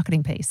in that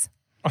marketing piece.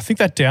 I think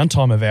that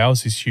downtime of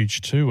hours is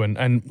huge too.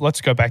 And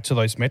let's go back to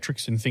those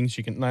metrics and things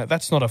you can,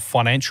 that's not a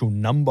financial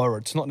number.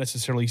 It's not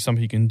necessarily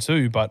something you can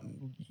do, but,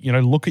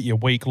 look at your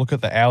week, look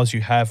at the hours you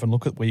have, and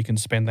look at where you can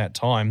spend that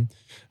time,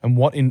 and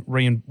what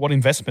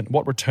investment,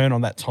 what return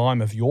on that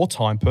time of your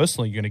time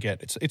personally you're going to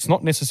get. It's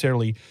not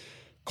necessarily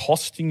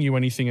costing you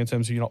anything in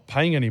terms of you're not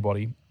paying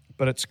anybody,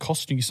 but it's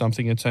costing you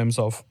something in terms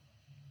of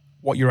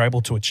what you're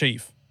able to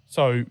achieve.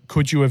 So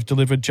could you have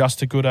delivered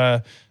just as good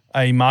a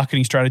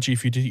marketing strategy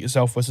if you did it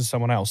yourself versus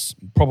someone else?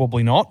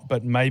 Probably not,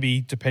 but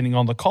maybe depending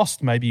on the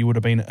cost, maybe you would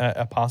have been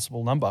a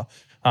passable number.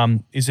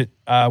 Is it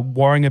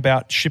worrying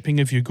about shipping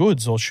of your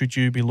goods, or should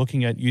you be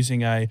looking at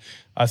using a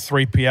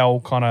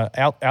 3PL kind of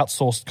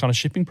outsourced kind of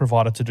shipping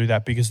provider to do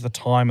that, because of the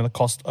time and the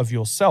cost of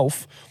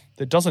yourself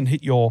that doesn't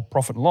hit your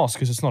profit and loss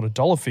because it's not a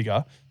dollar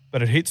figure,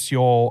 but it hits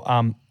your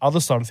other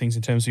side of things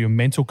in terms of your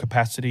mental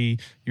capacity,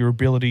 your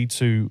ability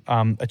to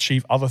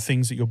achieve other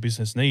things that your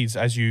business needs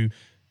as you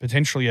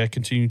potentially are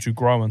continuing to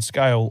grow and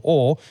scale,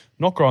 or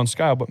not grow and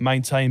scale, but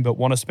maintain, but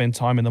want to spend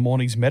time in the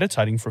mornings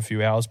meditating for a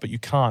few hours, but you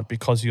can't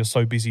because you're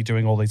so busy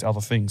doing all these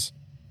other things.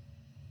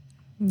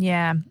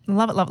 Yeah,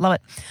 love it, love it, love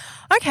it.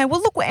 Okay,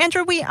 well, look,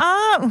 Andrew, we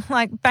are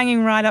like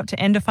banging right up to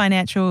end of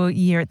financial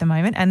year at the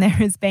moment, and there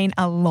has been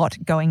a lot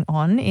going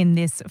on in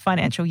this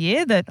financial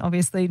year that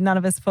obviously none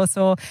of us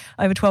foresaw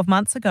over 12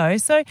 months ago.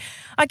 So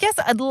I guess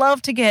I'd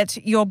love to get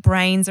your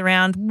brains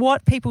around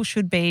what people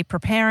should be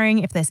preparing,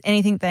 if there's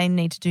anything they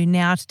need to do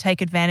now to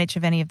take advantage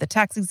of any of the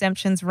tax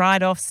exemptions,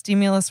 write-offs,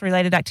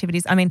 stimulus-related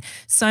activities. I mean,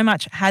 so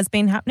much has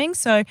been happening.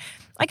 So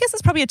I guess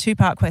it's probably a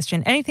two-part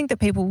question. Anything that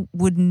people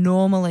would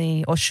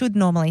normally or should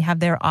normally have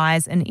their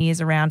eyes and ears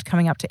around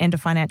coming up to end of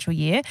financial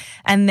year,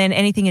 and then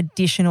anything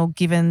additional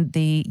given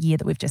the year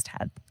that we've just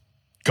had.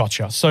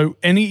 Gotcha. So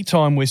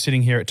anytime we're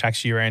sitting here at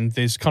tax year end,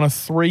 there's kind of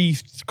three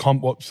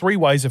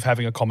ways of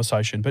having a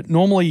conversation, but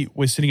normally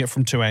we're sitting at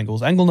from two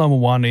angles. Angle number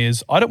one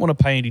is I don't want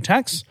to pay any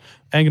tax.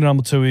 Angle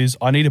number two is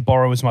I need to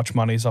borrow as much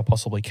money as I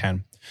possibly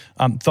can.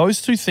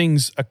 Those two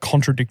things are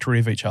contradictory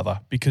of each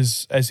other,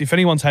 because as if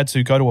anyone's had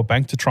to go to a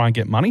bank to try and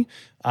get money,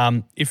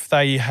 if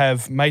they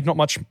have made not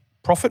much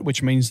profit,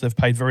 which means they've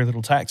paid very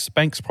little tax,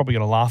 bank's probably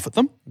going to laugh at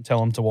them and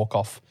tell them to walk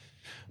off.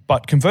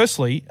 But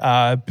conversely,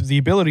 the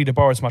ability to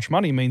borrow as much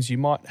money means you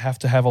might have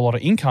to have a lot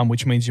of income,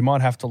 which means you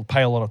might have to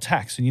pay a lot of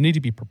tax, and you need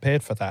to be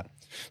prepared for that.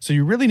 So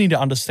you really need to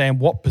understand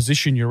what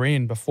position you're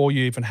in before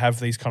you even have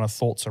these kind of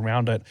thoughts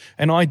around it.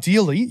 And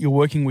ideally, you're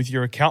working with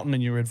your accountant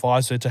and your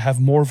advisor to have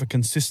more of a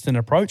consistent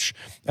approach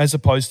as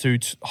opposed to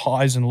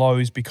highs and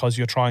lows because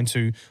you're trying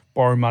to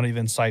borrow money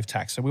then save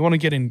tax. So we want to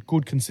get in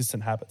good,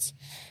 consistent habits.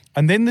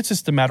 And then it's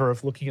just a matter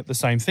of looking at the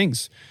same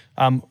things.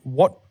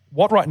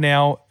 What right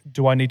now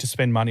do I need to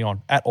spend money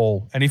on at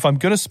all? And if I'm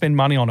going to spend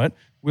money on it,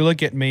 will it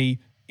get me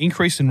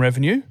increase in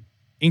revenue,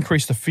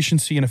 increased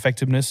efficiency and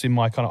effectiveness in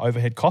my kind of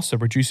overhead costs, so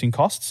reducing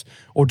costs,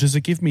 or does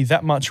it give me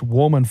that much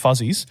warm and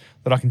fuzzies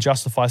that I can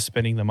justify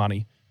spending the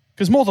money?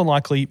 Because more than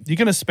likely, you're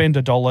going to spend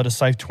 $1 to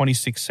save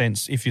 26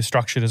 cents if you're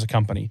structured as a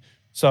company.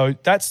 So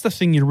that's the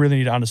thing you really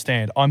need to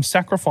understand. I'm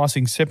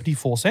sacrificing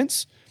 74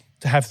 cents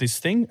to have this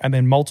thing and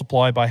then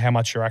multiply by how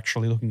much you're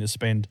actually looking to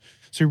spend.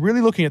 So you're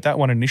really looking at that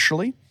one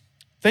initially.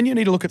 then you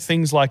need to look at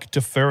things like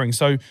deferring.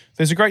 So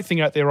there's a great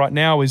thing out there right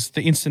now is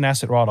the instant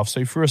asset write-off. So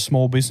if you're a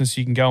small business,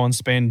 you can go and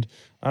spend,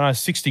 I don't know,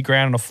 60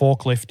 grand on a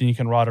forklift and you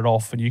can write it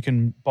off, and you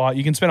can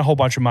spend a whole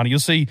bunch of money. You'll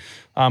see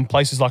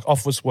places like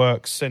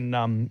Officeworks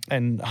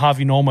and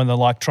Harvey Norman, they're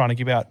like trying to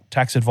give out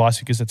tax advice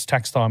because it's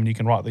tax time and you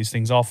can write these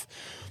things off.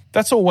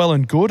 That's all well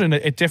and good, and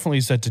it definitely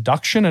is a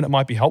deduction and it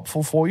might be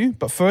helpful for you.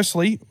 But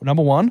firstly,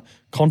 number one,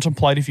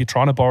 contemplate if you're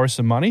trying to borrow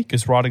some money,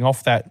 because writing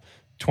off that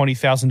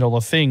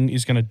 $20,000 thing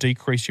is going to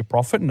decrease your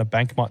profit, and a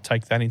bank might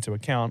take that into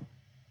account.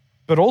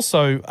 But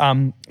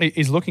also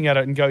is looking at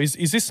it and go,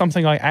 is this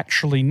something I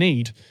actually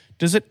need?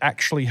 Does it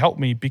actually help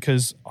me?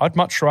 Because I'd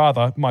much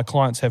rather my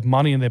clients have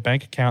money in their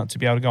bank account to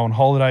be able to go on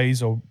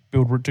holidays or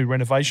do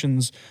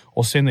renovations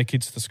or send their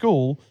kids to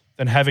school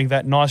than having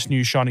that nice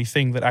new shiny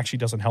thing that actually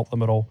doesn't help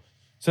them at all.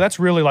 So that's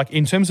really like,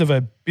 in terms of a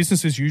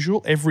business as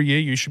usual, every year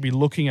you should be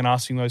looking and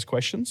asking those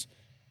questions.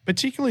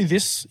 Particularly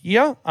this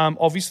year,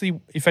 obviously,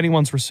 if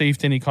anyone's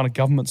received any kind of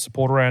government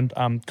support around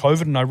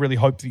COVID, and I really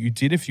hope that you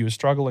did if you were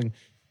struggling,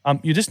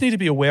 you just need to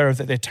be aware of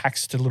that they're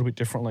taxed a little bit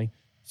differently.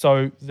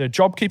 So the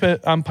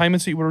JobKeeper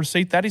payments that you will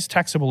receive, that is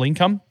taxable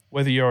income.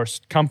 Whether you're a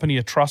company,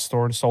 a trust,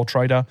 or a sole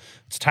trader,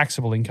 it's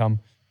taxable income.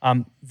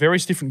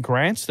 Various different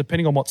grants,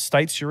 depending on what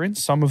states you're in,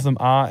 some of them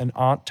are and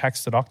aren't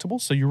tax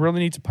deductible. So you really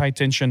need to pay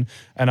attention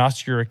and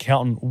ask your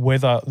accountant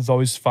whether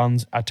those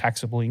funds are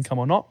taxable income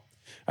or not.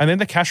 And then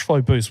the cash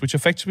flow boost, which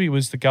effectively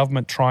was the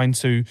government trying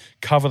to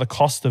cover the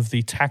cost of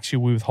the tax you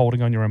were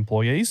withholding on your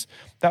employees.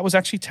 That was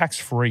actually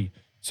tax-free.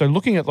 So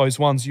looking at those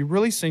ones, you're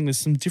really seeing there's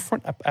some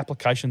different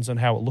applications on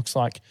how it looks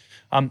like.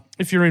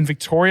 If you're in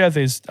Victoria,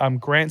 there's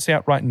grants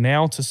out right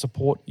now to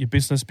support your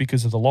business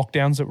because of the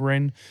lockdowns that we're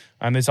in.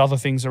 And there's other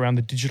things around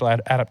the digital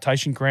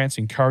adaptation grants,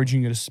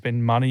 encouraging you to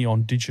spend money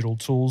on digital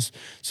tools.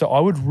 So I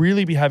would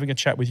really be having a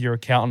chat with your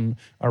accountant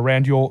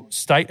around your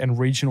state and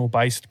regional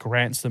based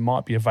grants that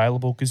might be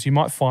available, because you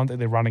might find that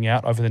they're running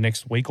out over the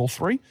next week or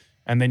three.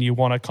 And then you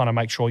want to kind of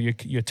make sure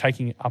you're take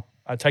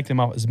them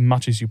up as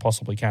much as you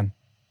possibly can.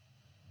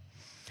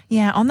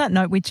 Yeah, on that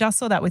note, we just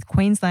saw that with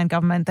Queensland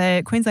government.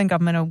 The Queensland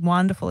government are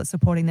wonderful at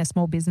supporting their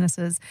small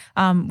businesses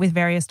with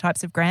various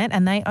types of grant.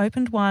 And they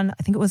opened one,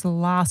 I think it was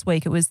last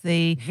week. It was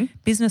the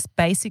Business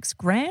Basics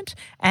Grant.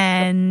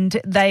 And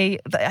I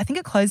think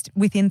it closed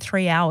within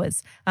 3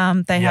 hours. I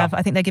think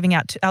they're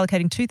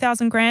allocating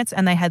 2,000 grants,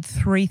 and they had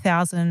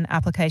 3,000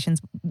 applications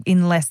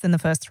in less than the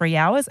first 3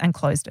 hours and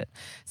closed it.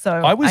 So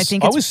I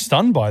was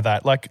stunned by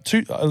that.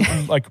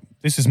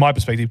 This is my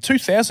perspective.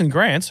 2,000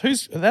 grants,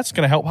 that's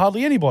going to help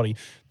hardly anybody.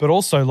 But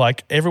also,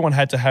 like, everyone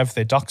had to have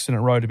their ducks in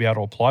a row to be able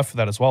to apply for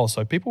that as well.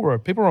 So people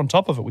were on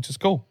top of it, which is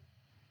cool.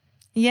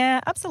 Yeah,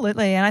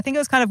 absolutely. And I think it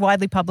was kind of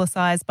widely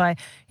publicised by,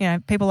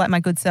 people like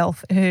my good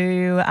self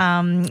who,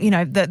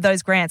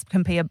 those grants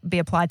can be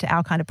applied to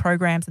our kind of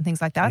programs and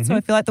things like that. So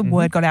I feel like the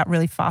word got out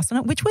really fast on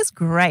it, which was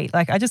great.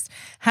 Like,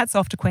 hats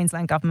off to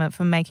Queensland government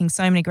for making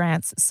so many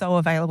grants so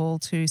available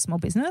to small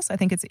business. I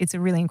think it's a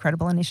really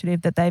incredible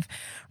initiative that they've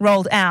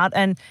rolled out,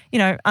 and,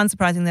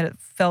 unsurprising that it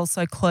fell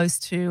so close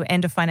to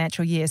end of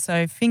financial year.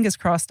 So fingers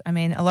crossed. I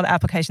mean, a lot of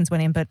applications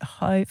went in, but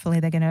hopefully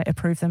they're going to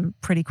approve them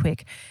pretty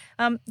quick.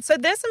 So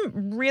there's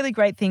some really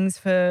great things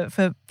for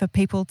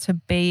people to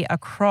be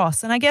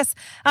across. And I guess,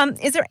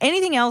 is there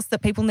anything else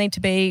that people need to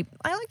be,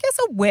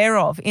 aware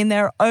of in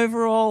their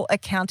overall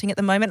accounting at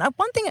the moment?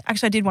 One thing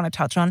actually I did want to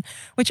touch on,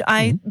 which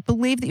I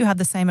believe that you have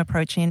the same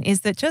approach in,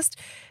 is that just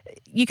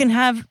you can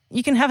have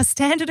a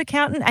standard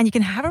accountant and you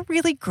can have a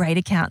really great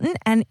accountant,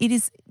 and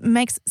it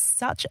makes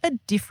such a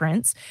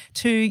difference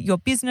to your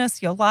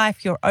business, your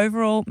life, your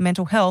overall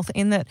mental health,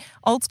 in that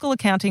old school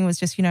accounting was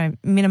just,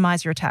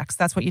 minimize your tax.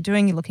 That's what you're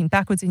doing. You're looking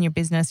backwards in your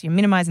business, you're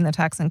minimizing the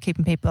tax and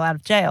keeping people out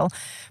of jail.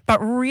 But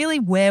really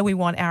where we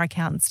want our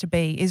accountants to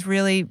be is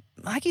really,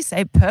 like you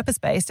say,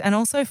 purpose-based and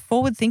also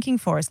forward-thinking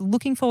for us,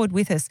 looking forward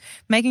with us,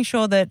 making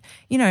sure that,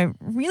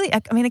 really,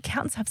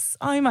 accountants have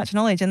so much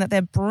knowledge and that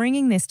they're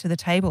bringing this to the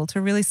table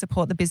to really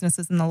support the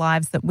businesses and the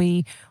lives that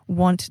we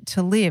want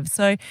to live.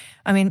 So,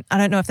 I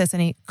don't know if there's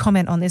any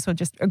comment on this or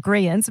just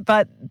agreement,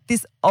 but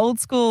this old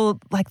school,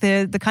 like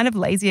the kind of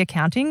lazy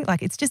accounting,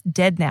 like, it's just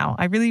dead now.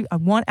 I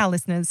want our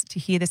listeners to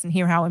hear this and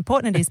hear how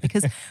important it is,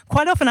 because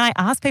quite often I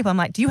ask people, I'm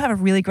like, do you have a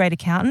really great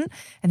accountant?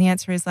 And the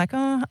answer is like,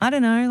 oh, I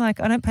don't know, like,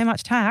 I don't pay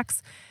much tax.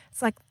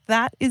 It's like,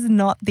 that is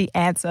not the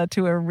answer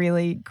to a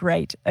really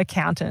great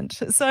accountant.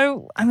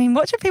 So,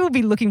 what should people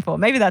be looking for?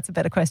 Maybe that's a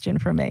better question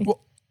from me. Well,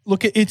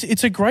 look,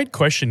 it's a great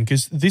question,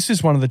 because this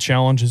is one of the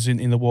challenges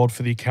in the world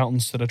for the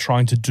accountants that are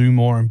trying to do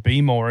more and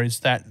be more,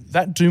 is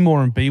that do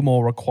more and be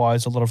more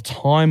requires a lot of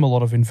time, a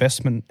lot of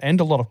investment, and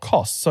a lot of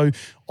cost. So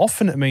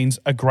often it means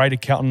a great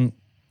accountant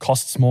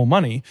costs more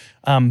money,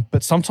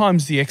 but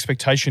sometimes the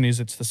expectation is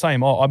it's the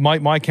same. Oh,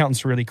 my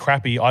accountant's really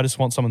crappy, I just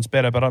want someone's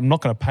better, but I'm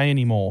not going to pay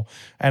any more.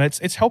 And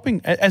it's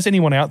helping, as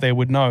anyone out there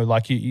would know,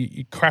 like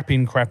you crap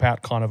in, crap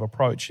out kind of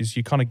approach is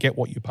you kind of get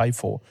what you pay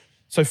for.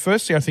 So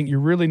firstly, I think you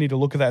really need to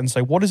look at that and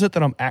say, what is it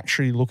that I'm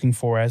actually looking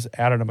for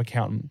out of an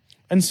accountant?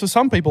 And so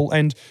some people,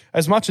 and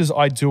as much as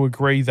I do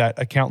agree that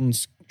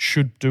accountants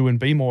should do and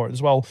be more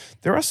as well.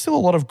 There are still a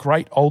lot of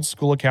great old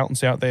school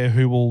accountants out there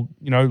who will,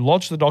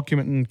 lodge the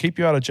document and keep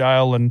you out of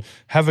jail and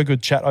have a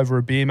good chat over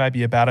a beer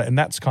maybe about it, and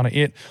that's kind of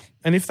it.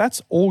 And if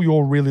that's all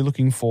you're really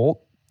looking for,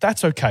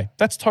 that's okay.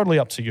 That's totally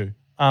up to you.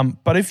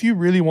 But if you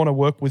really want to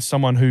work with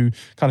someone who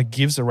kind of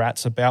gives a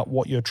rat's about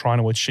what you're trying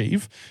to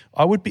achieve,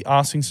 I would be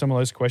asking some of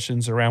those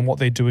questions around what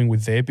they're doing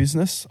with their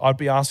business. I'd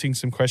be asking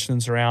some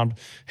questions around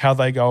how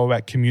they go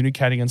about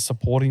communicating and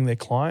supporting their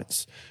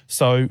clients.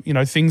 So,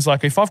 things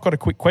like, if I've got a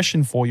quick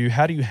question for you,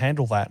 how do you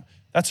handle that?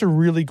 That's a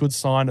really good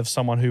sign of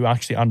someone who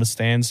actually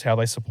understands how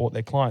they support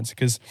their clients,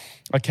 because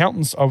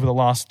accountants over the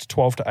last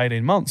 12 to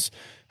 18 months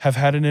have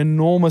had an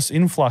enormous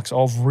influx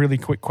of really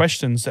quick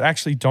questions that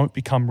actually don't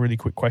become really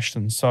quick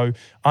questions. So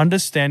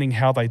understanding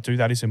how they do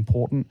that is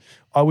important.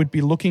 I would be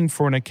looking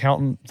for an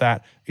accountant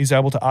that is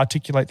able to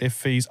articulate their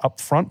fees up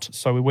front.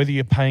 So whether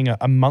you're paying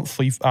a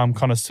monthly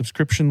kind of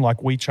subscription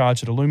like we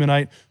charge at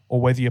Illuminate,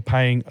 or whether you're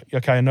paying,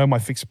 okay, I know my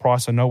fixed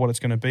price, I know what it's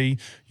going to be,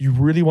 you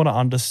really want to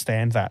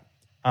understand that.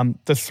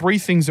 The three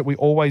things that we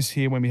always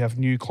hear when we have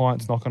new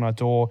clients knock on our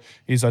door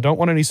is, I don't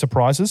want any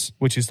surprises,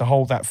 which is the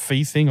whole that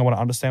fee thing. I want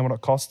to understand what it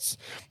costs.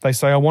 They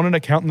say, I want an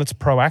accountant that's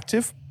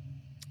proactive,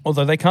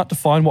 although they can't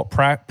define what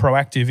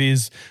proactive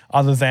is,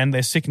 other than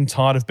they're sick and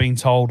tired of being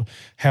told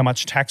how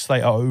much tax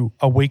they owe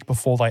a week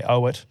before they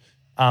owe it.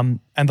 And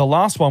the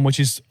last one, which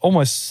is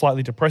almost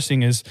slightly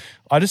depressing, is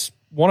I just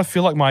want to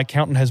feel like my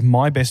accountant has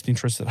my best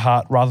interests at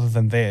heart rather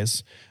than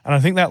theirs. And I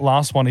think that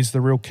last one is the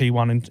real key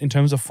one in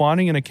terms of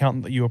finding an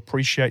accountant that you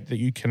appreciate, that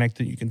you connect,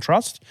 that you can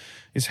trust,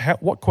 is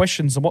what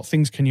questions and what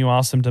things can you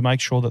ask them to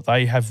make sure that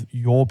they have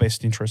your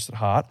best interests at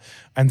heart,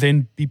 and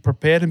then be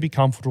prepared and be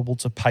comfortable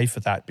to pay for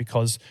that,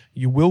 because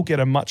you will get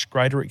a much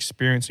greater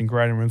experience and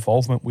greater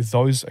involvement with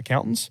those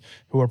accountants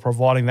who are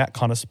providing that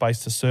kind of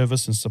space to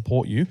service and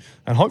support you,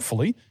 and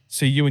hopefully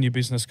see you and your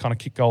business kind of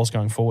kick goals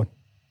going forward.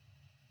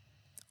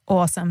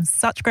 Awesome.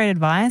 Such great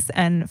advice.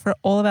 And for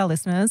all of our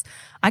listeners,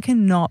 I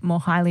cannot more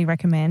highly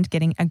recommend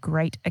getting a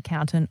great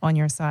accountant on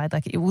your side.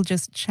 Like, it will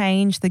just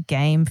change the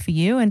game for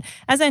you. And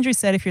as Andrew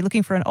said, if you're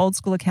looking for an old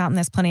school accountant,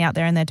 there's plenty out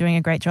there and they're doing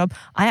a great job.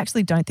 I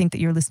actually don't think that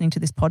you're listening to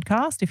this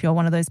podcast if you're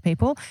one of those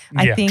people.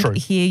 I think true.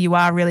 Here you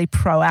are really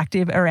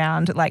proactive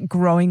around like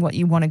growing what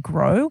you want to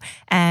grow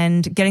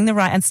and getting the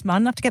right and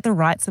smart enough to get the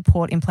right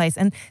support in place.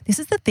 And this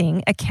is the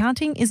thing,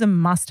 accounting is a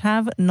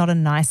must-have, not a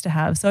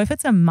nice-to-have. So if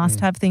it's a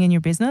must-have thing in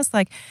your business,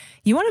 like,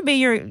 you want to be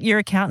your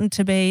accountant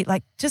to be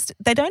like, just,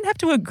 they don't have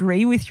to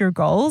agree with your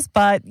goals,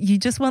 but you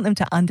just want them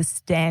to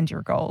understand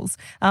your goals.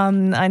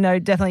 I know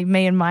definitely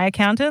me and my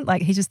accountant,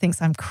 like, he just thinks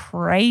I'm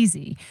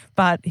crazy,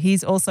 but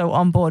he's also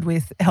on board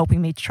with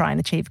helping me try and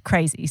achieve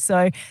crazy.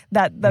 So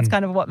that's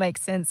kind of what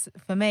makes sense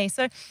for me.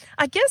 So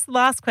I guess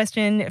last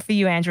question for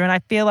you, Andrew, and I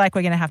feel like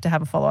we're going to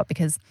have a follow-up,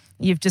 because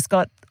you've just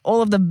got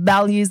all of the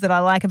values that I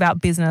like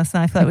about business,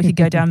 and I feel like we could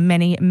go down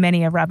many,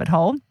 many a rabbit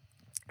hole.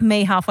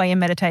 Me halfway in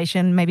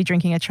meditation, maybe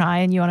drinking a chai,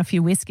 and you on a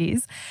few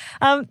whiskeys.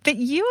 But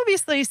you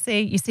obviously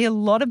see a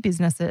lot of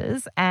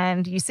businesses,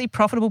 and you see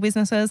profitable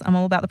businesses. I'm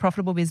all about the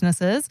profitable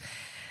businesses.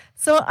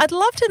 So I'd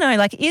love to know,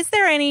 like, is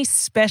there any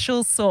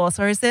special sauce,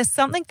 or is there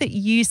something that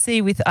you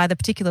see with either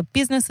particular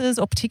businesses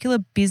or particular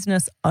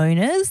business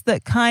owners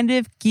that kind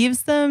of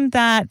gives them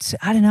that,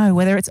 I don't know,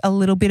 whether it's a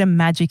little bit of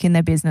magic in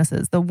their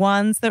businesses, the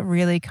ones that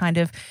really kind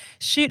of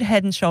shoot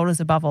head and shoulders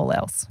above all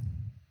else?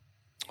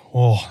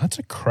 Oh, that's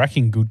a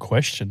cracking good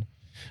question.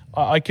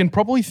 I can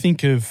probably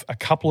think of a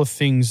couple of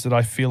things that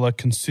I feel are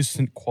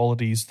consistent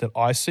qualities that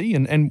I see.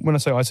 And when I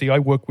say I see, I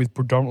work with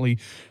predominantly,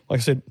 like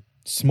I said,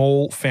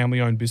 small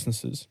family-owned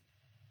businesses.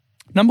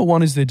 Number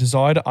one is their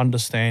desire to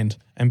understand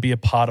and be a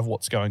part of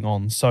what's going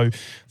on. So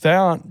they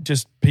aren't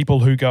just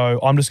people who go,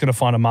 I'm just going to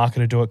find a marketer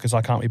to do it because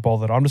I can't be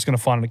bothered. I'm just going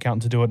to find an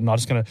accountant to do it, and I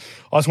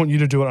just want you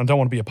to do it, and I don't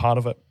want to be a part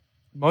of it.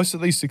 Most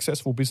of these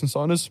successful business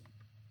owners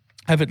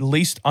have at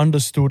least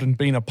understood and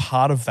been a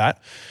part of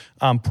that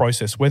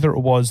process, whether it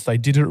was they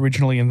did it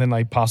originally and then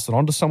they passed it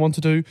on to someone to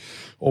do,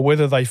 or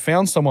whether they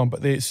found someone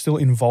but they're still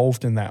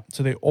involved in that.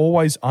 So they're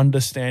always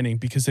understanding,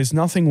 because there's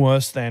nothing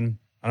worse than,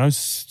 I know,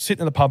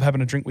 sitting in the pub having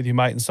a drink with your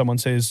mate and someone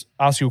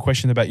asks you a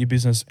question about your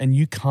business and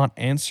you can't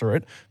answer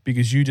it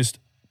because you just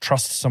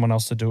trust someone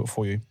else to do it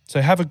for you.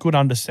 So have a good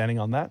understanding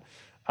on that.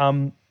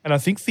 And I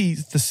think the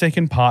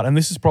second part, and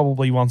this is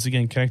probably once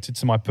again connected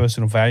to my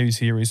personal values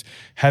here, is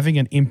having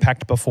an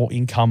impact before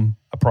income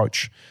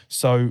approach.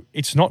 So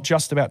it's not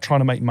just about trying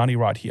to make money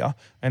right here.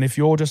 And if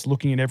you're just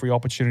looking at every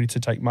opportunity to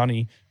take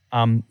money,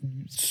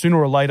 sooner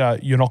or later,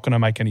 you're not going to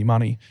make any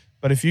money.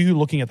 But if you're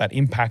looking at that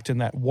impact and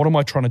that, what am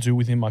I trying to do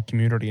within my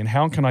community, and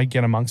how can I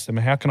get amongst them,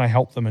 and how can I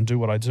help them and do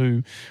what I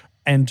do,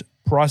 and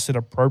price it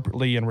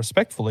appropriately and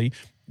respectfully,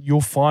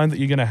 you'll find that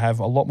you're going to have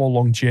a lot more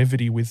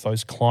longevity with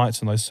those clients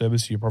and those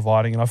services you're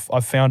providing. And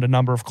I've found a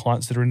number of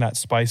clients that are in that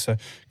space are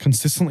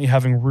consistently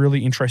having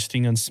really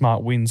interesting and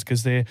smart wins,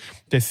 because they're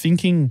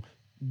thinking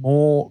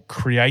more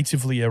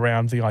creatively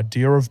around the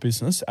idea of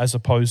business, as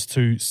opposed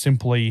to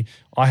simply,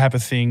 I have a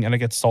thing and it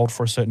gets sold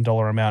for a certain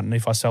dollar amount, and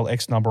if I sell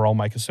X number, I'll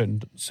make a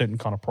certain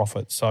kind of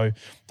profit. So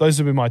those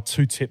have been my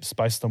two tips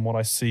based on what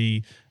I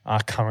see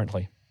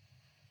currently.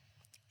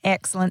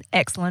 Excellent,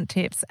 excellent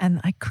tips. And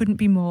I couldn't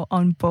be more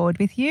on board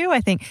with you. I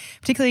think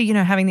particularly,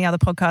 having the other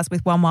podcast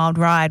with One Wild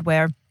Ride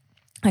where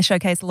I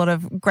showcase a lot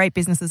of great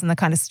businesses and the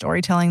kind of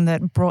storytelling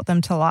that brought them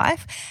to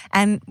life.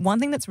 And one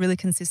thing that's really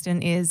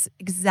consistent is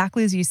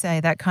exactly as you say,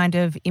 that kind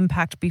of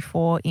impact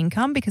before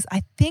income, because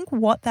I think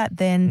what that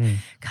then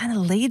kind of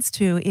leads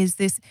to is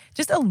this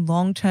just a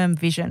long-term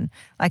vision.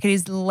 Like it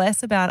is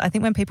less about, I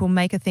think when people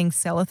make a thing,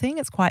 sell a thing,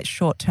 it's quite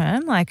short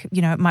term. Like,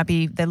 it might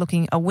be they're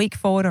looking a week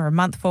forward or a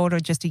month forward or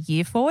just a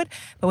year forward.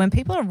 But when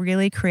people are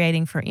really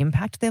creating for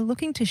impact, they're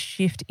looking to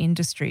shift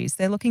industries.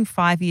 They're looking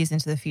 5 years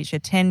into the future,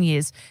 10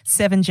 years,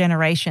 7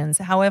 generations.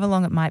 However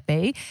long it might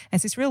be. And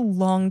it's this real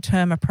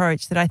long-term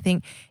approach that I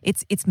think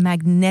it's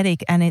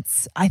magnetic, and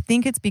I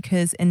think it's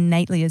because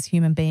innately as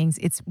human beings,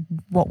 it's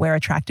what we're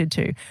attracted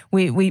to.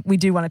 We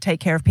do want to take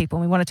care of people,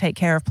 and we want to take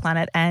care of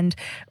planet, and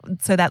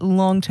so that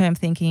long-term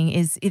thinking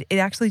is it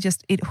actually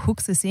just it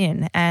hooks us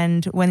in.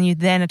 And when you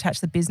then attach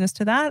the business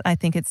to that, I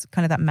think it's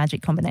kind of that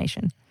magic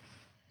combination.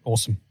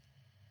 Awesome.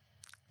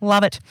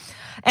 Love it.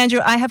 Andrew,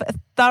 I have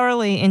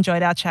thoroughly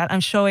enjoyed our chat. I'm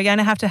sure we're going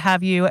to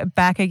have you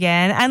back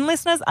again. And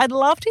listeners, I'd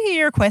love to hear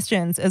your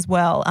questions as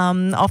well.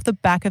 Off the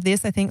back of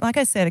this, I think, like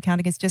I said,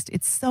 accounting is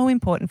it's so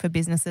important for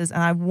businesses,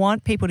 and I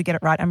want people to get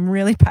it right. I'm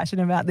really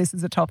passionate about this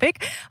as a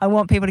topic. I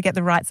want people to get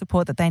the right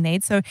support that they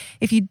need. So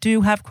if you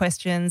do have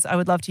questions, I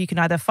would love you can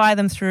either fire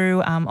them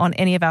through on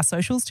any of our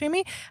socials to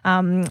me,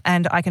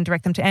 and I can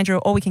direct them to Andrew,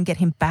 or we can get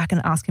him back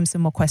and ask him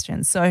some more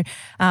questions. So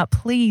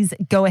please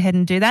go ahead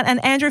and do that.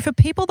 And Andrew, for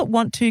people that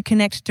want to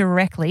connect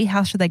directly,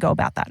 how should they go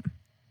about that?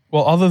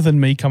 Well, other than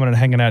me coming and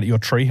hanging out at your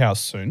treehouse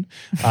soon,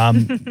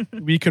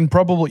 you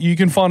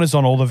can find us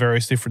on all the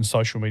various different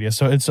social media.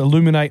 So it's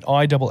Illuminate,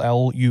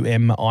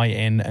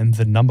 ILLUMIN, and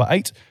the number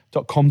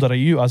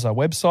 8.com.au as our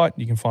website.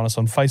 You can find us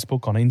on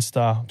Facebook, on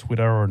Insta,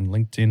 Twitter, and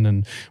LinkedIn,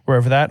 and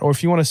wherever that. Or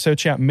if you want to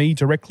search out me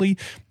directly,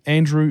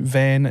 Andrew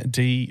Van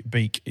D.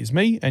 Beek is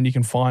me, and you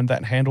can find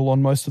that handle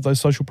on most of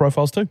those social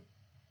profiles too.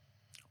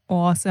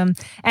 Awesome.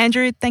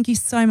 Andrew, thank you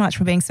so much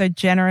for being so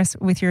generous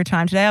with your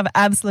time today. I've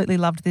absolutely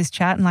loved this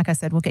chat. And like I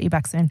said, we'll get you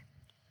back soon.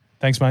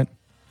 Thanks, mate.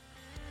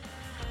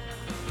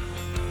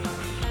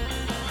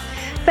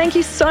 Thank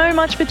you so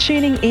much for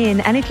tuning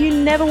in. And if you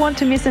never want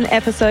to miss an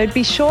episode,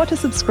 be sure to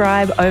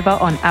subscribe over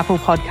on Apple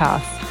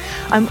Podcasts.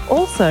 I'm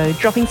also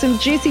dropping some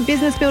juicy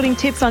business building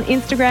tips on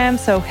Instagram,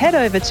 so head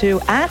over to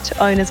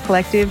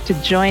 @OwnersCollective to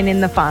join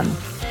in the fun.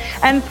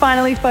 And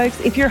finally, folks,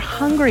 if you're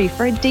hungry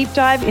for a deep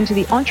dive into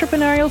the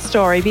entrepreneurial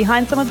story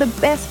behind some of the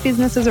best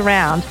businesses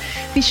around,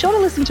 be sure to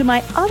listen to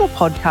my other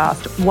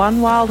podcast,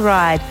 One Wild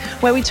Ride,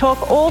 where we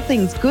talk all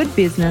things good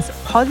business,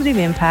 positive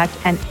impact,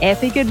 and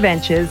epic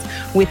adventures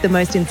with the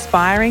most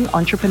inspiring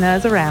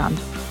entrepreneurs around.